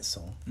sing that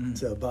song,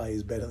 to obey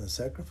is better than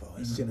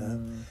sacrifice,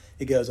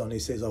 he goes on, he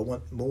says, I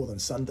want more than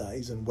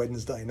Sundays and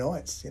Wednesday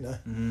nights,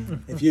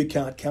 If you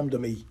can't come to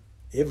me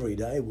every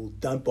day, well,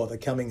 don't bother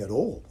coming at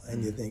all.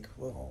 And you think,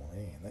 well,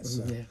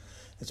 man,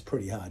 that's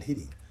pretty hard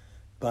hitting.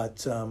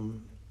 But,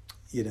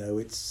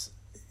 it's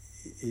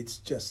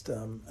just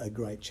a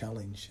great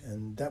challenge.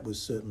 And that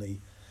was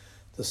certainly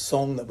the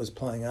song that was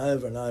playing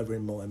over and over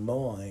in my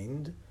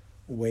mind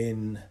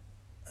when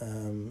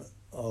I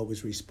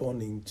was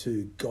responding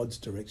to God's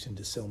direction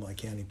to sell my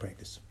accounting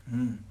practice,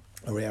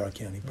 or our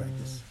accounting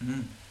practice.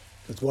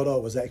 Because what I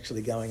was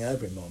actually going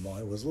over in my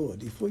mind was,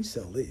 Lord, if we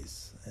sell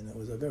this, and it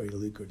was a very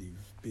lucrative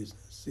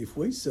business, if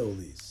we sell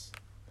this,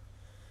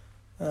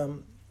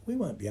 we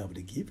won't be able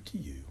to give to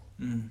you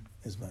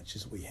as much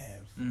as we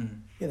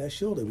have.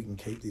 Surely we can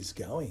keep this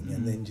going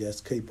and then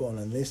just keep on,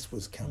 and this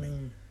was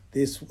coming.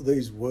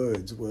 these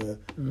words were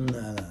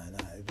no.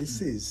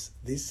 This is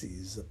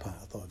the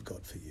path I've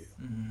got for you.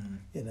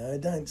 You know,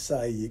 don't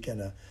say you're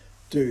gonna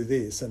do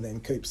this and then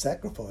keep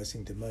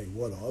sacrificing to me.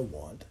 What I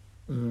want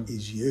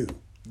is you.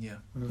 Yeah.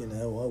 You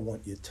know, I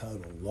want your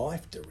total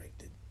life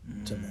directed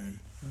to me,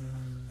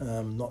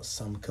 not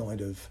some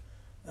kind of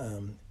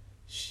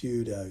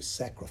pseudo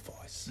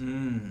sacrifice.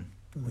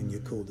 When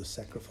you're called to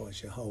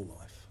sacrifice your whole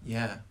life.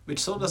 Yeah, which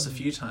Saul does a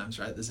few times,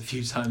 right? There's a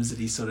few times that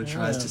he sort of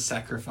tries to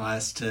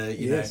sacrifice to,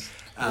 you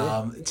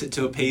know,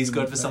 to appease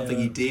God for something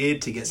he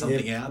did, to get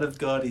something out of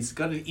God. He's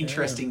got an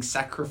interesting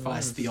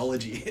sacrifice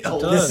theology,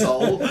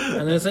 Saul.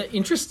 And there's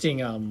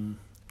interesting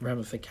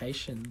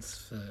ramifications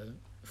for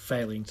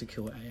failing to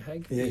kill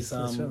Ahab. Yes,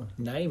 that's right.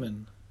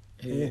 Naaman,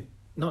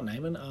 not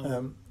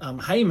Naaman,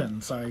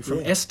 Haman, from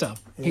Esther.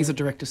 He's a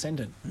direct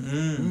descendant.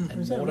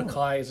 And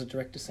Mordecai is a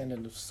direct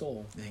descendant of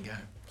Saul. There you go.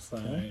 So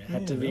it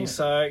had to be. Right.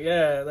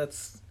 So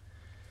that's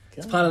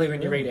it's part of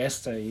when you read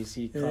Esther,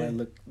 you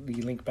kind of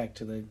you link back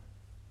to the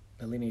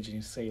lineage and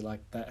you see like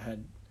that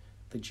had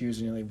the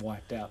Jews nearly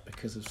wiped out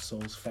because of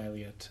Saul's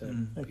failure to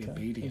be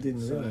obedient. I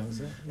didn't realise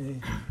that.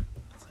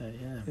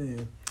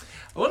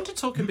 I want to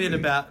talk a bit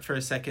about, for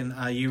a second,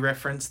 you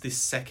referenced this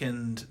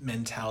second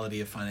mentality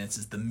of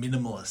finances, the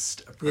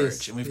minimalist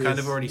approach. And we've kind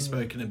of already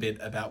spoken a bit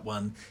about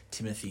 1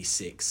 Timothy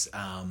 6.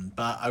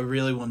 But I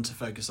really want to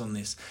focus on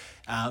this,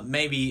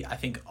 maybe I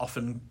think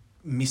often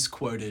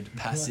misquoted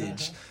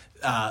passage.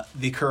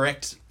 The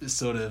correct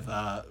sort of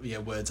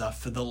words are,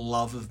 for the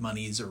love of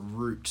money is a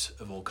root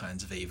of all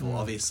kinds of evil.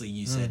 Obviously,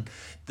 you said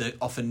the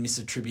often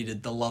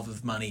misattributed the love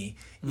of money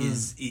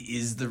is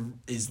the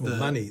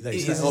money. They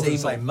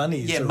say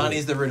money is money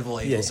is the root of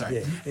all evil.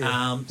 Sorry.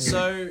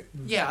 So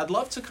I'd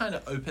love to kind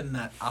of open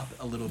that up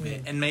a little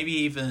bit, and maybe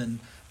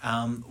even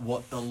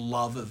what the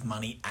love of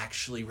money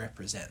actually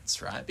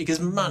represents, right?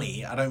 Because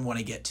money, I don't want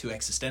to get too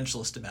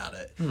existentialist about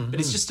it, but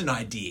it's just an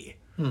idea.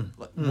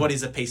 Like, what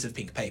is a piece of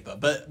pink paper?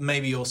 But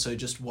maybe also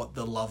just what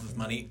the love of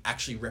money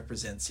actually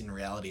represents in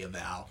reality of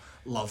our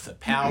love for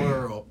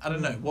power, or I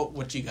don't know.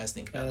 What do you guys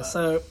think about that?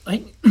 So I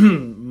think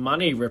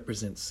money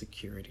represents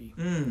security.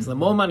 So the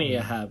more money you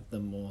have, the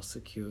more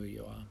secure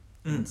you are.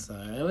 And so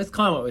it's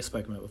kind of what we've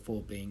spoken about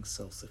before, being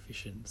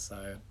self-sufficient.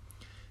 So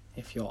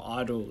if your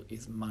idol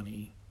is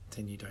money,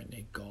 then you don't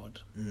need God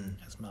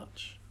as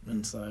much.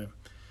 And so I'm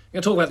going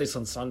to talk about this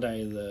on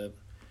Sunday. The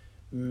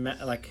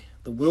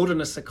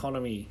wilderness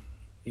economy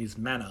is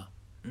manna,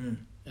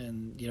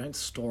 and you don't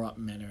store up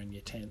manna in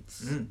your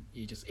tents.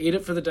 You just eat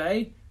it for the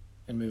day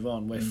and move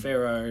on. Where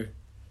Pharaoh,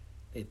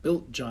 they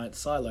built giant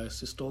silos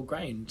to store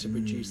grain to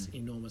produce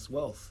enormous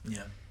wealth.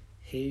 Yeah,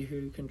 he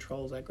who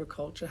controls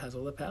agriculture has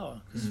all the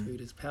power, because food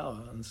is power.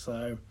 And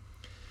so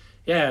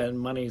and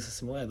money is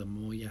similar. The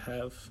more you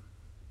have,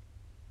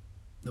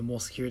 the more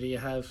security you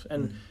have.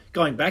 And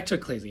going back to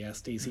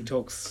Ecclesiastes, he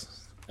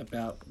talks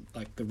about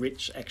like the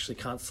rich actually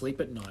can't sleep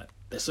at night.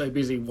 They're so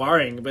busy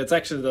worrying, but it's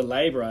actually the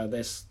labourer.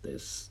 Their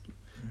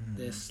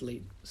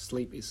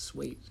sleep is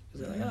sweet.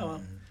 They're like, oh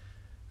well.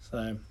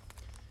 So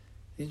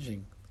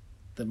interesting.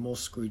 The more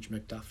Scrooge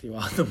McDuck you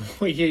are, the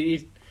more you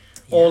eat.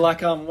 Or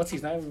like what's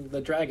his name?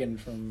 The dragon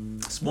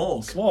from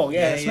Smog. Smog,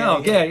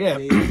 Smog.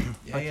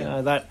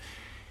 Yeah. That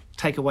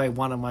take away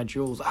one of my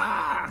jewels.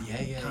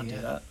 Can't do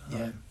that.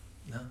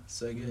 No,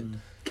 so good.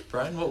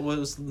 Brian, what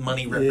does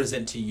money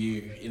represent to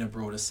you in a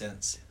broader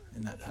sense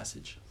in that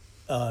passage?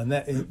 In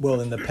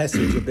the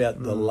passage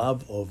about the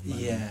love of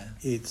money,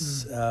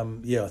 it's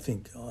I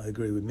think I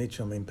agree with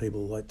Mitch. I mean,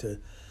 people like to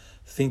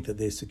think that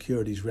their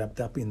security is wrapped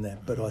up in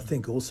that, but I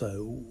think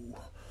also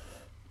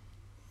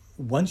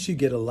once you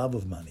get a love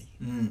of money,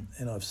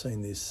 and I've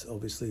seen this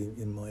obviously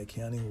in my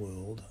accounting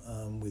world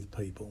with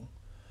people,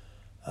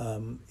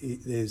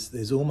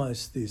 there's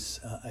almost this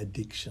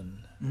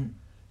addiction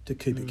to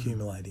keep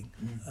accumulating.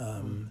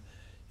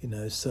 You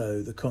know,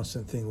 so the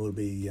constant thing will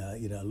be,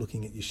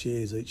 looking at your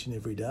shares each and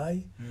every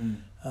day.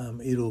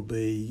 It'll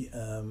be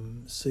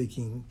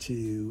seeking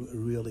to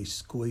really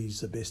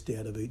squeeze the best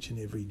out of each and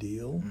every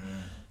deal.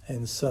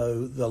 And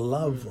so the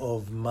love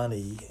of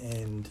money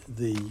and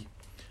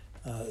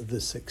the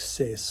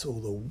success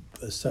or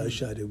the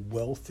associated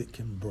wealth it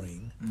can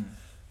bring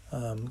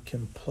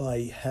can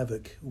play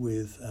havoc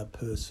with a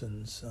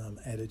person's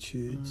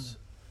attitudes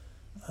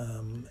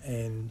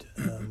and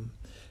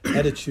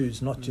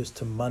attitudes not just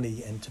to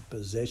money and to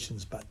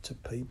possessions but to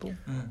people.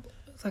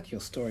 It's like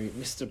your story,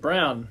 Mr.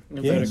 Brown, in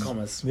inverted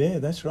commas. Yeah,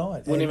 that's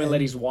right. Wouldn't even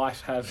let his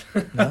wife have.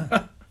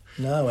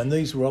 No, and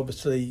these were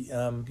obviously,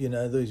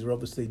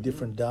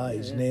 different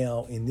days.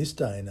 Now, in this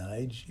day and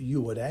age,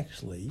 you would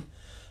actually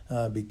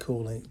be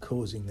calling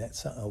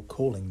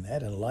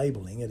that and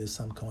labelling it as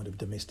some kind of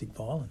domestic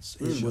violence.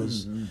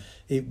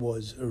 It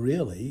was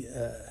really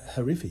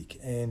horrific,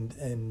 and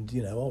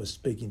I was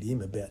speaking to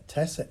him about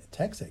tax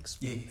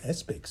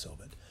aspects of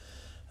it.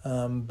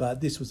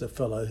 But this was a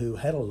fellow who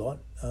had a lot,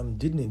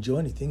 didn't enjoy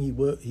anything.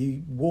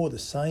 He wore the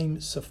same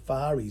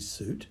safari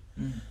suit.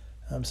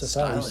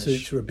 Safari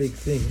suits were a big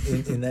thing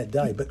in that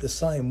day, but the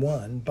same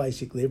one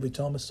basically every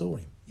time I saw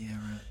him. Yeah,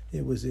 right.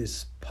 It was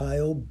this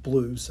pale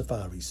blue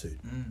safari suit.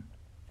 Mm.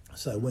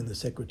 So when the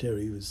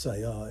secretary would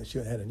say, oh, she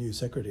had a new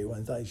secretary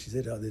one day, she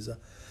said, oh, there's a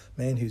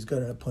man who's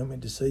got an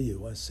appointment to see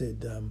you. I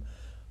said,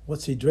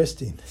 what's he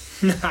dressed in?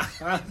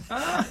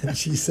 And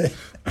she said,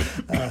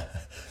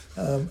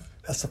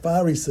 a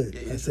safari suit.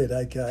 I said,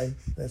 okay,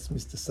 that's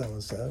Mr.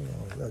 So-and-so.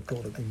 I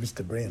called him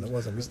Mr. Brown. It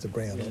wasn't Mr.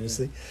 Brown,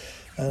 obviously.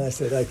 And I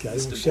said, okay,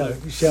 well,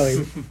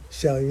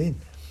 show him in.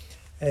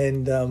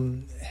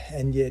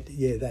 And yet,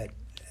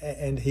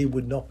 and he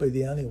would not be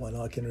the only one.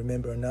 I can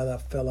remember another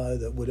fellow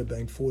that would have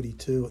been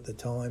 42 at the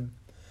time.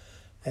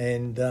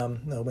 And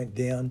I went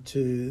down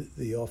to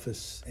the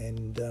office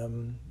and,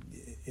 and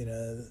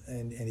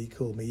he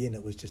called me in.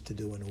 It was just to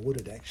do an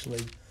audit,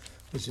 actually,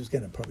 which was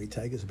going to probably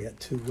take us about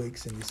 2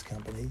 weeks in this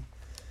company.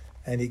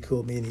 And he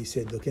called me and he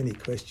said, look, any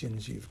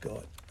questions you've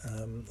got,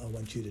 I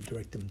want you to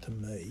direct them to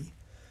me.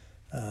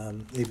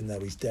 Even though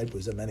his dad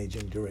was a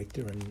managing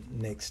director,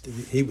 and next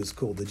he was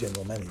called the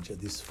general manager,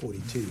 this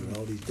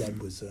 42-year-old. His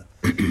dad was a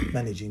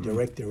managing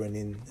director and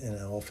in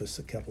our office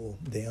a couple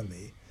down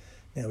there.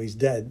 Now his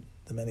dad,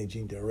 the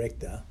managing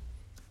director,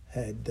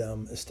 had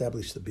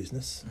established the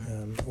business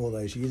all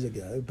those years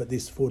ago, but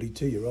this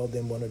 42-year-old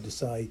then wanted to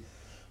say,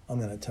 I'm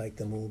going to take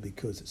them all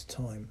because it's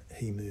time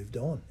he moved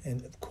on,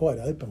 and quite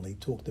openly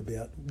talked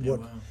about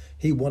what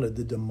he wanted,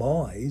 the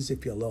demise,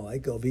 if you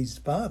like, of his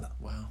father.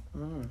 Wow.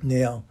 Mm.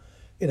 Now,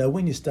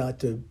 when you start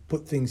to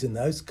put things in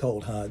those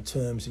cold, hard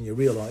terms and you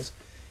realise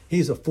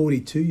here's a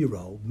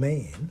 42-year-old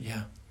man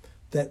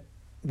that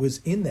was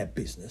in that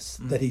business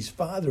that his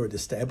father had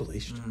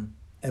established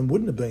and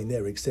wouldn't have been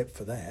there except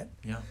for that,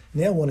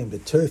 now wanting to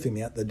turf him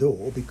out the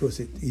door because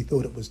he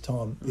thought it was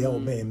time the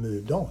old man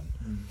moved on.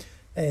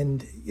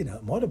 And,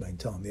 it might have been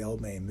time the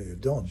old man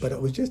moved on, but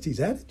it was just his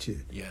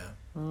attitude. Yeah.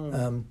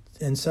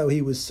 And so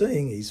he was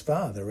seeing his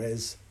father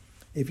as,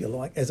 if you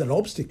like, as an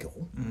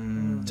obstacle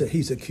to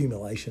his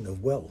accumulation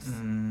of wealth.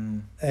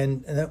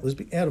 And that was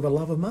out of a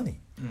love of money,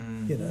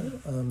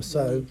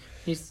 so...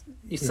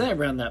 You say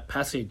around that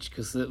passage,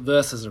 because the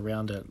verses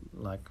around it,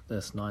 like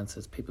verse 9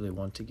 says, people who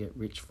want to get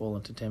rich fall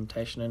into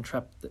temptation and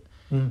trapped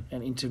and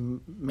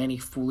into many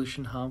foolish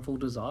and harmful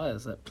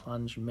desires that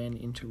plunge men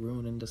into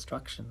ruin and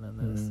destruction. And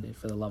there's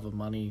for the love of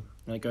money.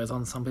 And it goes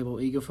on, some people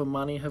eager for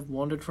money have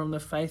wandered from the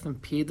faith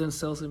and peered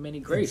themselves in many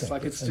griefs. Exactly.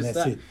 Like it's just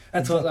that.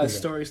 That's what those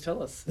stories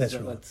tell us. That's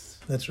right.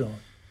 That's right.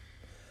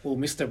 Well,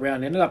 Mr.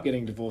 Brown ended up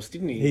getting divorced,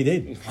 didn't he? He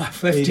did. His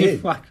wife left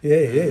him. Did.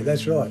 Yeah,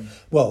 that's right.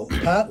 Well,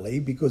 partly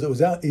because it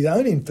was his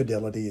own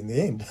infidelity in the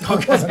end.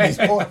 It wasn't his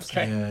wife's.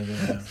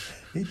 Yeah.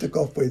 He took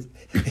off with,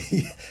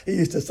 he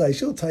used to say,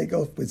 she'll take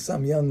off with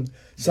some young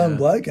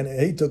bloke, and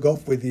he took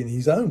off with, in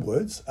his own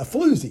words, a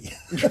floozy.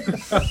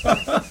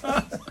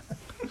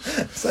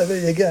 So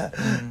there you go.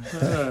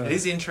 It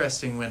is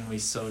interesting when we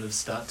sort of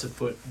start to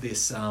put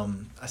this,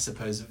 I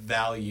suppose,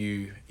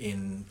 value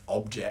in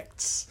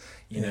objects.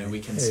 We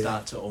can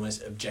start to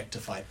almost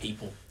objectify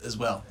people as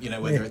well.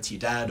 Whether it's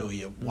your dad or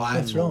your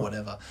wife or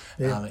whatever.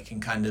 It can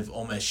kind of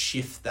almost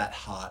shift that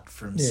heart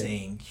from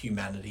seeing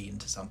humanity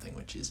into something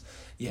which is,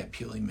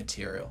 purely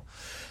material.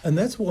 And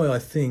that's why I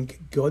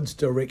think God's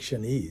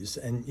direction is,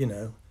 and,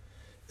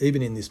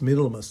 even in this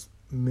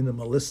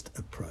minimalist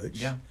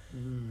approach,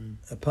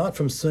 apart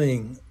from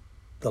seeing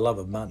the love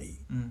of money,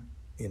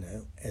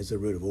 as the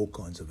root of all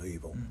kinds of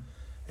evil,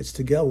 it's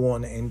to go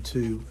on and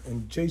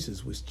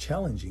Jesus was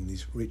challenging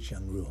this rich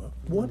young ruler.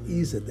 What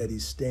is it that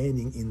is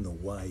standing in the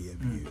way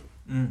of you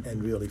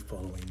and really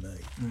following me?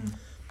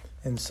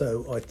 And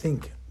so I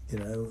think,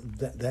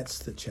 that's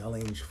the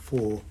challenge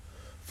for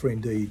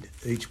indeed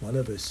each one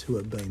of us who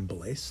have been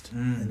blessed.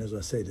 And as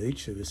I said,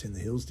 each of us in the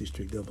Hills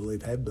District, I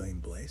believe, have been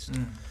blessed.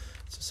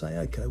 To say,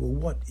 okay,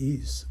 well,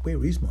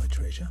 where is my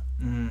treasure?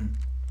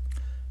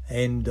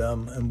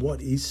 And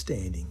what is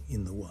standing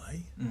in the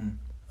way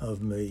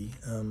of me,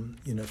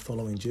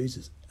 following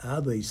Jesus?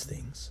 Are these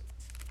things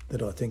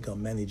that I think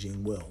I'm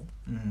managing well?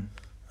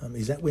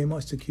 Is that where my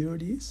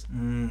security is?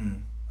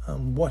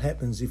 What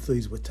happens if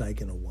these were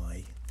taken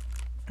away?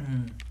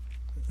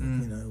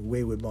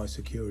 Where would my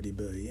security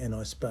be? And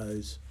I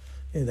suppose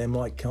there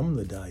might come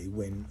the day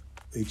when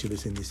each of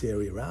us in this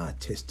area are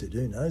tested.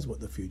 Who knows what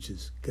the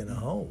future's going to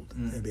hold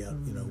about,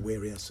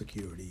 where our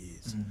security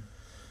is.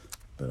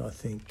 But I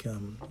think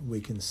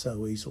we can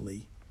so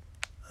easily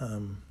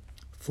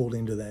fall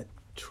into that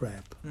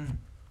trap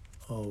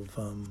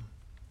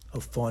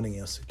of finding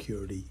our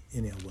security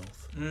in our wealth.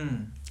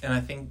 And I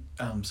think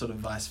sort of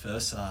vice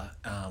versa,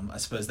 I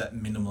suppose that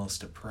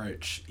minimalist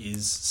approach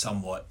is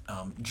somewhat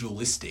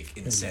dualistic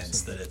in the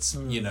sense that it's,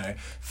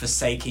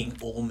 forsaking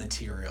all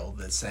material,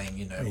 that's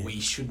saying, we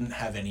shouldn't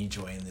have any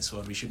joy in this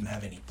world, we shouldn't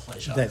have any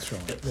pleasure. That's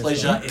right. That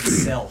pleasure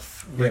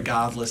itself,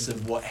 regardless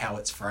of how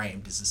it's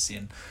framed, is a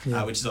sin,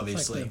 which is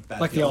obviously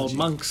bad like theology.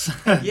 The old monks.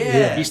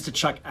 Used to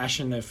chuck ash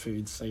in their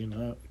food so,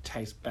 it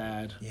tastes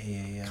bad.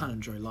 Can't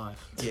enjoy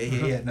life.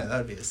 No, that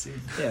would be a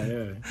sin.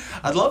 Yeah.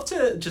 I'd love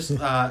to just,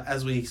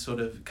 as we sort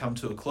of come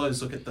to a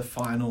close, look at the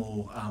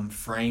final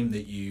frame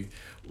that you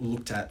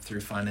looked at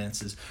through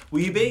finances. Were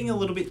you being a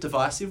little bit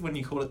divisive when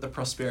you called it the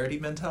prosperity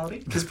mentality?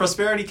 Because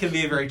prosperity can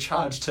be a very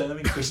charged term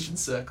in Christian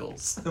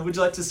circles. Would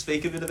you like to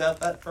speak a bit about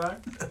that,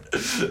 Brian?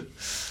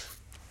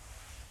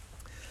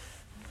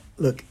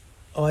 Look,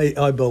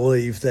 I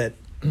believe that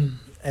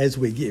as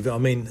we give, I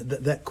mean,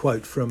 that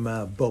quote from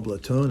Bob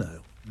Letourneau,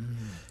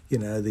 you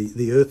know,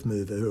 the earth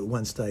mover, who at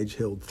one stage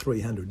held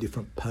 300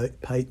 different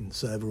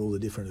patents over all the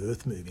different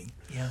earth moving.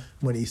 Yeah.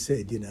 When he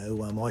said, you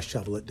know, I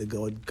shovel it to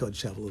God, God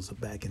shovels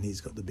it back, and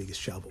he's got the biggest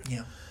shovel.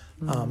 Yeah.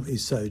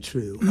 Is so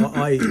true.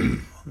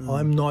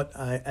 I'm not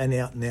an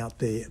out and out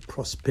there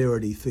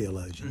prosperity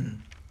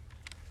theologian.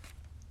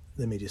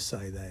 Let me just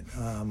say that.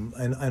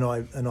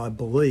 And I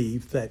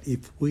believe that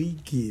if we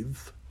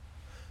give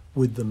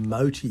with the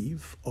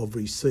motive of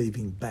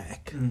receiving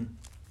back,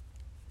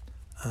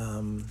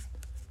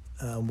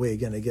 we're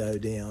going to go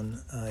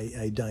down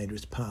a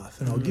dangerous path.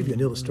 And I'll give you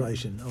an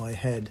illustration. I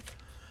had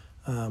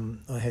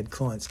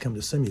clients come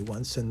to see me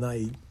once, and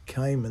they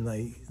came and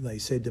they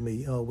said to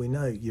me, "Oh, we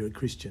know you're a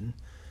Christian.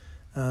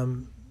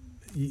 And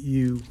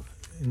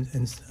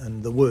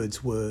the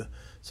words were,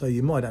 so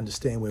you might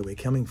understand where we're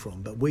coming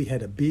from, but we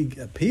had a big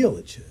appeal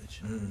at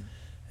church,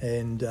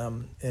 and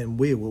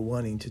we were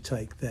wanting to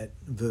take that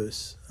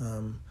verse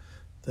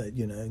that,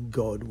 you know,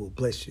 God will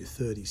bless you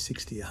 30,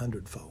 60,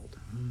 100-fold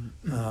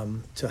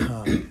to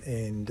heart,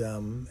 and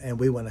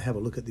we want to have a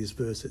look at this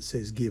verse that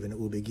says, "Give and it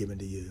will be given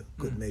to you,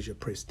 good measure,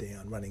 pressed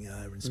down, running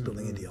over and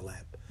spilling into your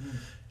lap.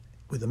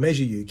 With the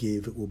measure you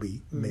give, it will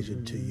be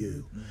measured to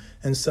you."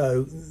 And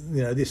so,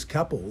 you know, this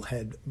couple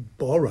had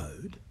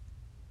borrowed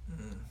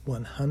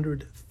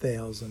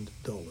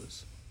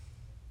 $100,000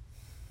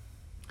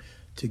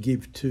 to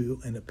give to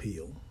an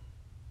appeal,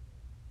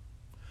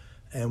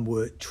 and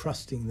were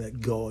trusting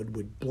that God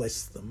would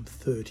bless them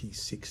 30,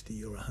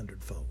 60 or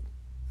 100-fold.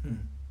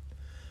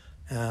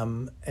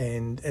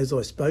 And as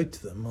I spoke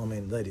to them, I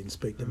mean, they didn't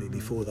speak to me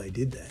before they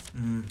did that.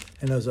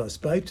 And as I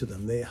spoke to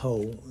them, their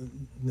whole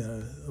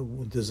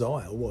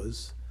desire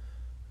was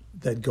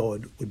that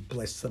God would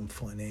bless them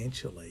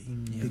financially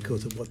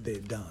because of what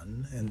they've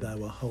done, and they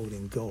were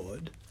holding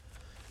God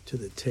to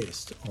the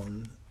test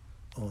on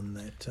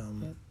that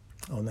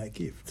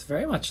gift. It's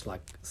very much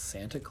like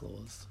Santa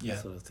Claus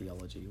sort of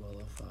theology. Well,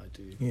 if I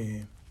do,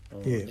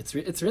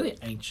 it's really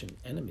ancient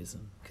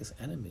animism, because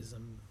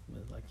animism,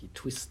 like, you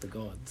twist the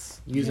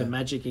gods, use a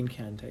magic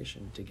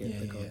incantation to get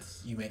the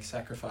gods. You make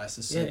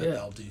sacrifices so that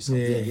they'll do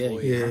something for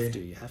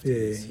you. You have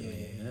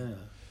to.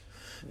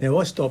 Now,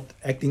 I stopped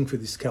acting for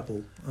this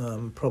couple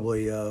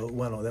probably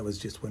that was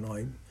just when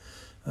I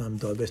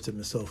divested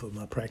myself of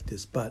my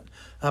practice. But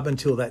up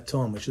until that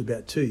time, which was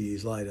about 2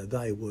 years later,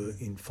 they were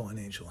in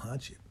financial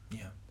hardship.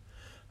 Yeah.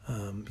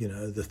 You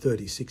know, the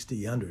 30,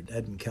 60, 100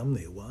 hadn't come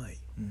their way.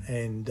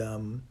 And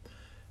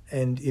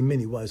in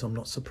many ways, I'm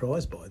not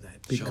surprised by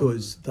that,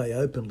 because they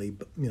openly,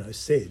 you know,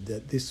 said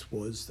that this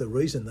was the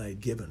reason they'd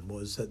given,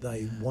 was that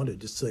they wanted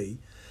to see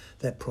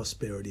that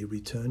prosperity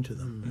return to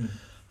them.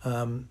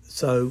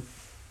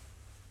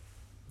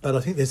 But I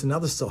think there's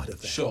another side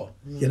of that.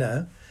 You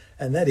know,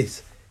 and that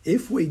is,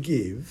 if we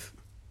give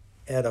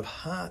out of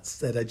hearts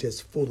that are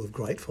just full of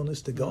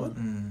gratefulness to God,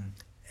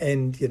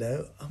 and, you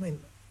know, I mean,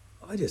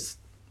 I'm just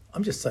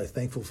so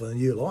thankful for the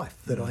new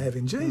life that I have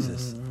in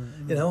Jesus.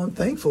 You know, I'm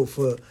thankful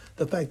for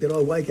the fact that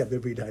I wake up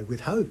every day with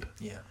hope.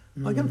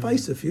 I can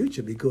face the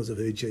future because of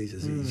who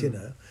Jesus is, you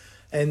know.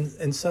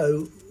 And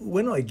so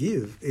when I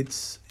give,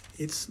 it's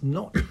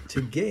not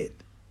to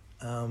get.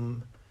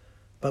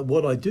 But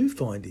what I do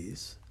find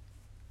is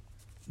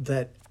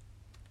that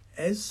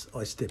as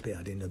I step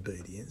out in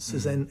obedience,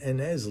 and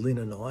as Lynn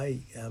and I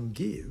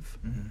give,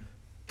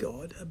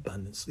 God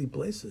abundantly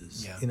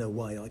blesses in a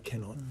way I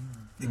cannot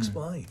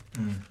explain.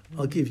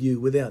 I'll give you,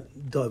 without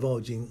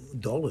divulging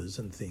dollars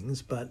and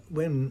things, but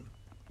when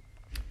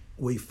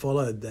we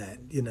followed that,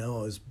 you know,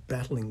 I was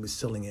battling with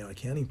selling our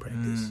accounting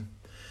practice.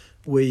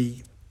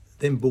 We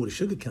then bought a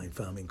sugarcane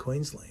farm in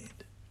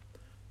Queensland.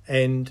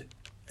 And,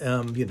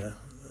 you know,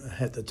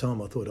 at the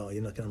time I thought, oh,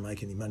 you're not going to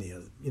make any money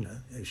out of, you know,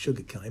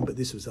 sugarcane, but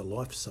this was a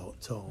lifestyle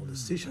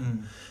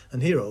decision.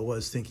 And here I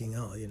was thinking,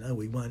 oh, you know,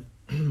 we won't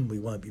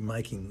be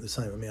making the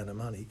same amount of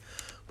money.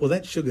 Well,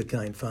 that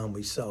sugarcane farm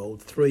we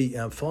sold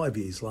 5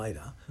 years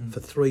later for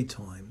 3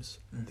 times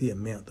the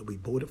amount that we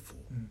bought it for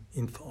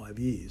in 5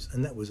 years,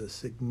 and that was a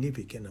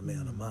significant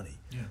amount of money.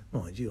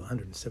 Mind you,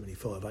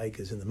 175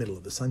 acres in the middle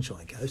of the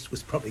Sunshine Coast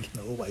was probably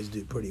going to always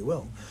do pretty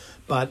well,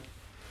 but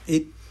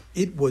it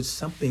was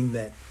something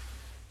that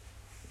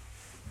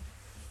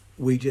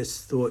we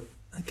just thought,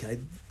 okay,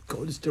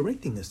 God is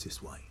directing us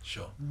this way.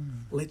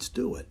 Let's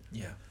do it.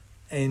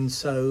 And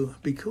so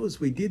because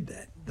we did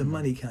that, the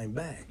money came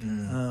back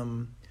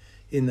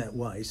in that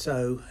way.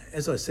 So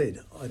as I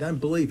said, I don't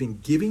believe in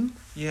giving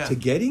to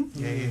getting,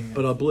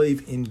 but I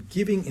believe in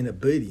giving in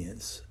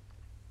obedience,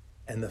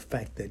 and the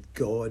fact that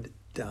God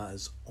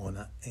does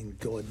honour and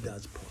God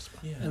does prosper.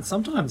 Yeah. And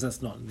sometimes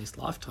that's not in this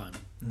lifetime.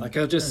 Like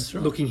I was just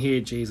looking here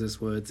at Jesus'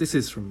 words. This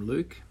is from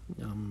Luke,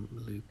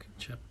 Luke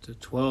chapter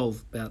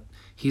 12, about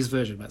his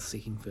version about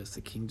seeking first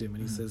the kingdom.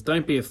 And he says,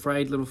 "Don't be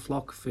afraid, little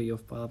flock, for your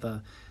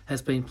Father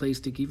has been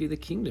pleased to give you the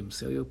kingdom.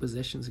 Sell your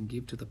possessions and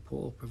give to the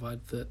poor.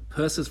 Provide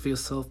purses for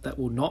yourself that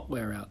will not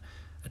wear out,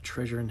 a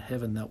treasure in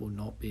heaven that will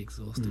not be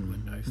exhausted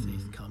when no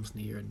thief comes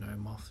near and no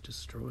moth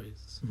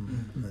destroys."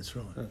 That's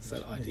right. That's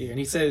that idea. And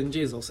he said, and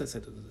Jesus also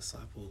said to the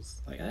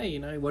disciples, like, hey,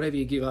 whatever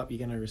you give up, you're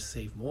going to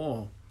receive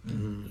more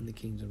in the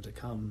kingdom to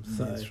come.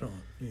 So, That's right.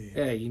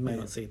 yeah, you may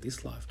not see it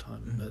this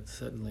lifetime, but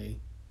certainly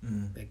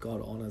that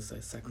God honours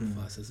those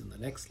sacrifices in the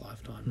next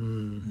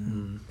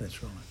lifetime.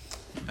 That's right.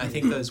 I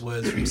think those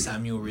words from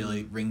Samuel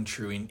really ring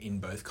true in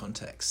both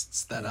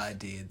contexts. That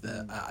idea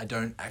that I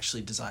don't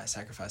actually desire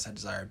sacrifice, I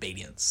desire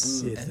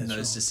obedience. Yes, And that's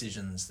those right.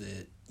 decisions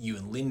that you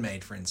and Lynn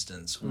made, for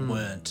instance,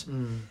 weren't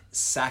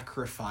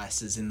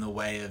sacrifices in the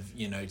way of,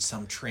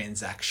 some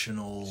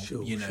transactional,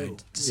 Sure.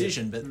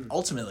 decision, but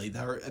ultimately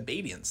they were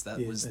obedience.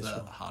 That was that's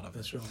the right. heart of it.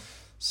 That's right.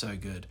 So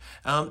good.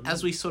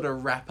 As we sort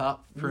of wrap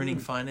up Pruning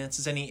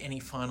Finances, any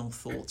final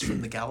thoughts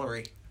from the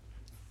gallery?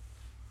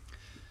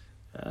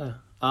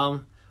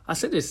 I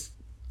said this,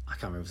 I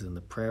can't remember if it was in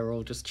the prayer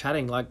or just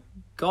chatting, like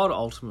God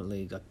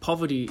ultimately, like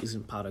poverty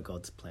isn't part of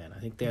God's plan. I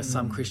think there are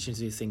some Christians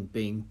who think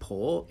being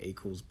poor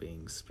equals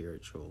being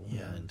spiritual.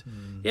 Yeah.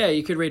 And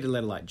you could read a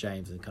letter like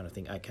James and kind of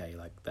think, okay,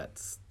 like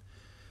that's,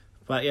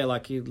 but yeah,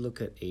 like you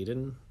look at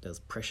Eden, there's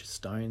precious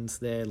stones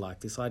there, like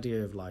this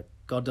idea of like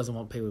God doesn't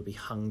want people to be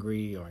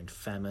hungry or in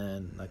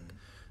famine. Like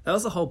that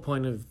was the whole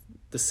point of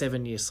the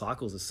 7-year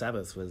cycles of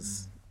Sabbath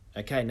was,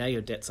 okay, now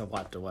your debts are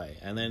wiped away.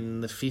 And then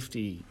the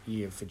 50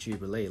 year for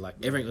Jubilee, like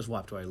everything was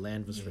wiped away,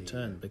 land was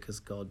returned because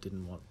God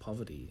didn't want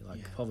poverty.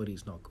 Like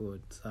poverty's not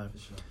good. So,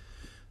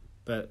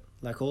 but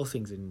like all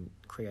things in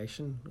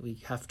creation, we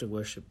have to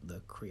worship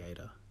the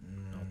Creator,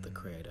 not the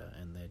Creator.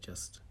 And they're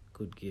just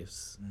good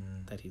gifts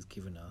that He's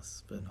given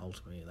us. But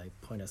ultimately, they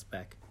point us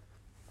back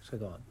to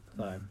God.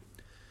 So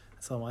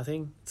that's all my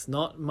thing. It's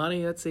not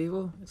money that's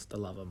evil, it's the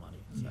love of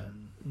money. So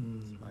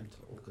it's my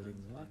talk.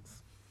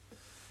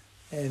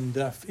 And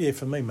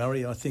for me,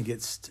 Murray, I think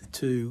it's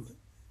to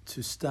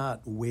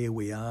start where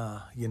we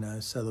are,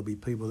 so there'll be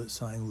people that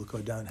saying, look,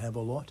 I don't have a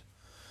lot.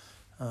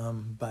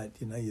 But,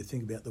 you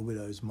think about the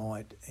widow's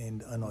mite,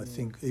 and I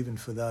think even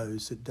for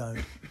those that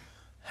don't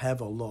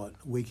have a lot,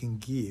 we can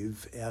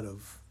give out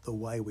of the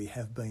way we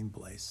have been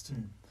blessed.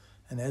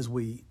 And as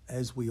we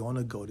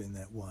honour God in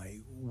that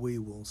way, we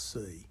will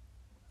see.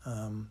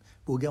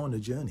 We'll go on a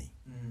journey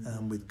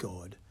with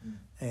God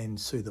and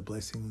see the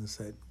blessings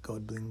that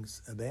God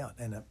brings about.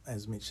 And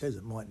as Mitch says,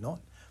 it might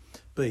not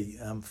be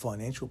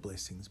financial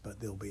blessings, but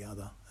there'll be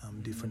other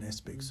different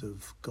aspects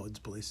of God's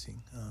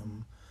blessing.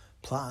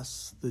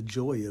 Plus the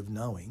joy of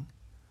knowing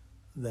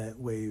that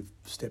we've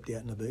stepped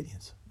out in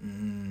obedience.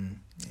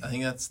 I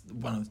think that's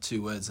one of the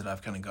two words that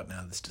I've kind of gotten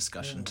out of this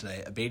discussion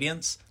today.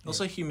 Obedience,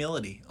 also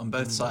humility on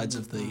both sides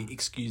of the,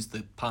 excuse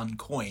the pun,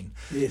 coin.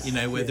 Yes.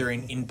 Whether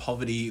in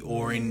poverty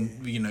or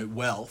in,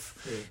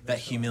 wealth, that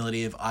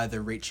humility of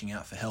either reaching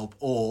out for help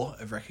or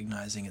of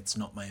recognising it's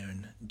not my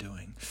own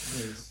doing.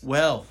 Yes.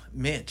 Well,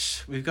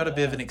 Mitch, we've got a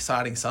bit of an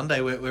exciting Sunday.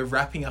 We're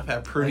wrapping up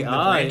our Pruning the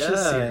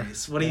Branches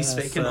series. What are you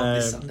speaking on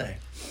this Sunday?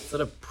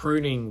 Sort of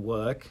pruning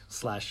work /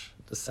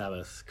 the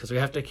Sabbath, because we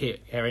have to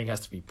keep, everything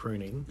has to be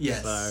pruning.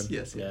 Yes, so,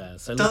 yes. Yeah.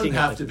 So Doesn't looking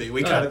have at to be.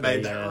 We kind of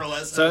made that rule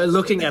ourselves. So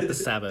looking at the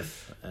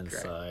Sabbath, and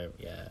Great. so,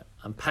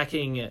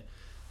 unpacking the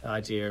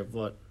idea of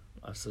what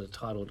I've sort of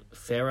titled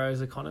Pharaoh's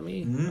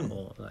economy,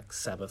 or like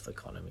Sabbath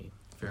economy.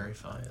 Very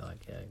fine.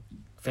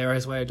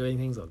 Pharaoh's way of doing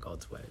things or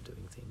God's way of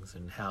doing things,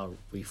 and how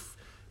we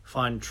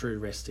find true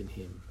rest in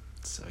Him.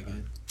 So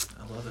good.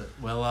 I love it.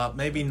 Well,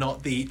 maybe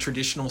not the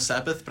traditional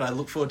Sabbath, but I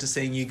look forward to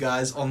seeing you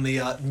guys on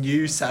the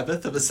new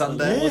Sabbath of a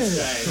Sunday. Lord's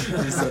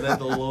Day. So the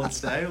Lord's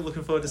Day. We're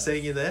looking forward to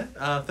seeing you there.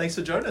 Thanks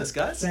for joining us,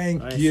 guys.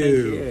 Thank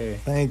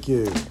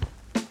you.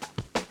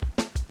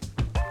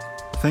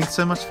 Thanks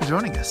so much for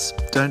joining us.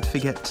 Don't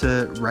forget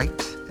to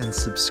rate and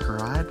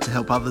subscribe to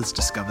help others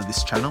discover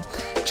this channel.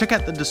 Check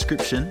out the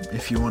description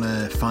if you want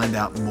to find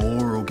out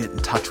more or get in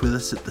touch with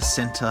us at the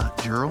Centre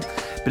Dural.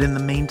 But in the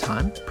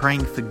meantime,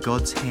 praying for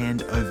God's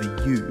hand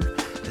over you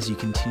as you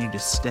continue to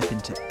step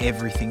into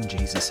everything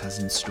Jesus has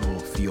in store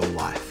for your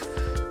life.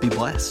 Be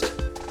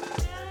blessed.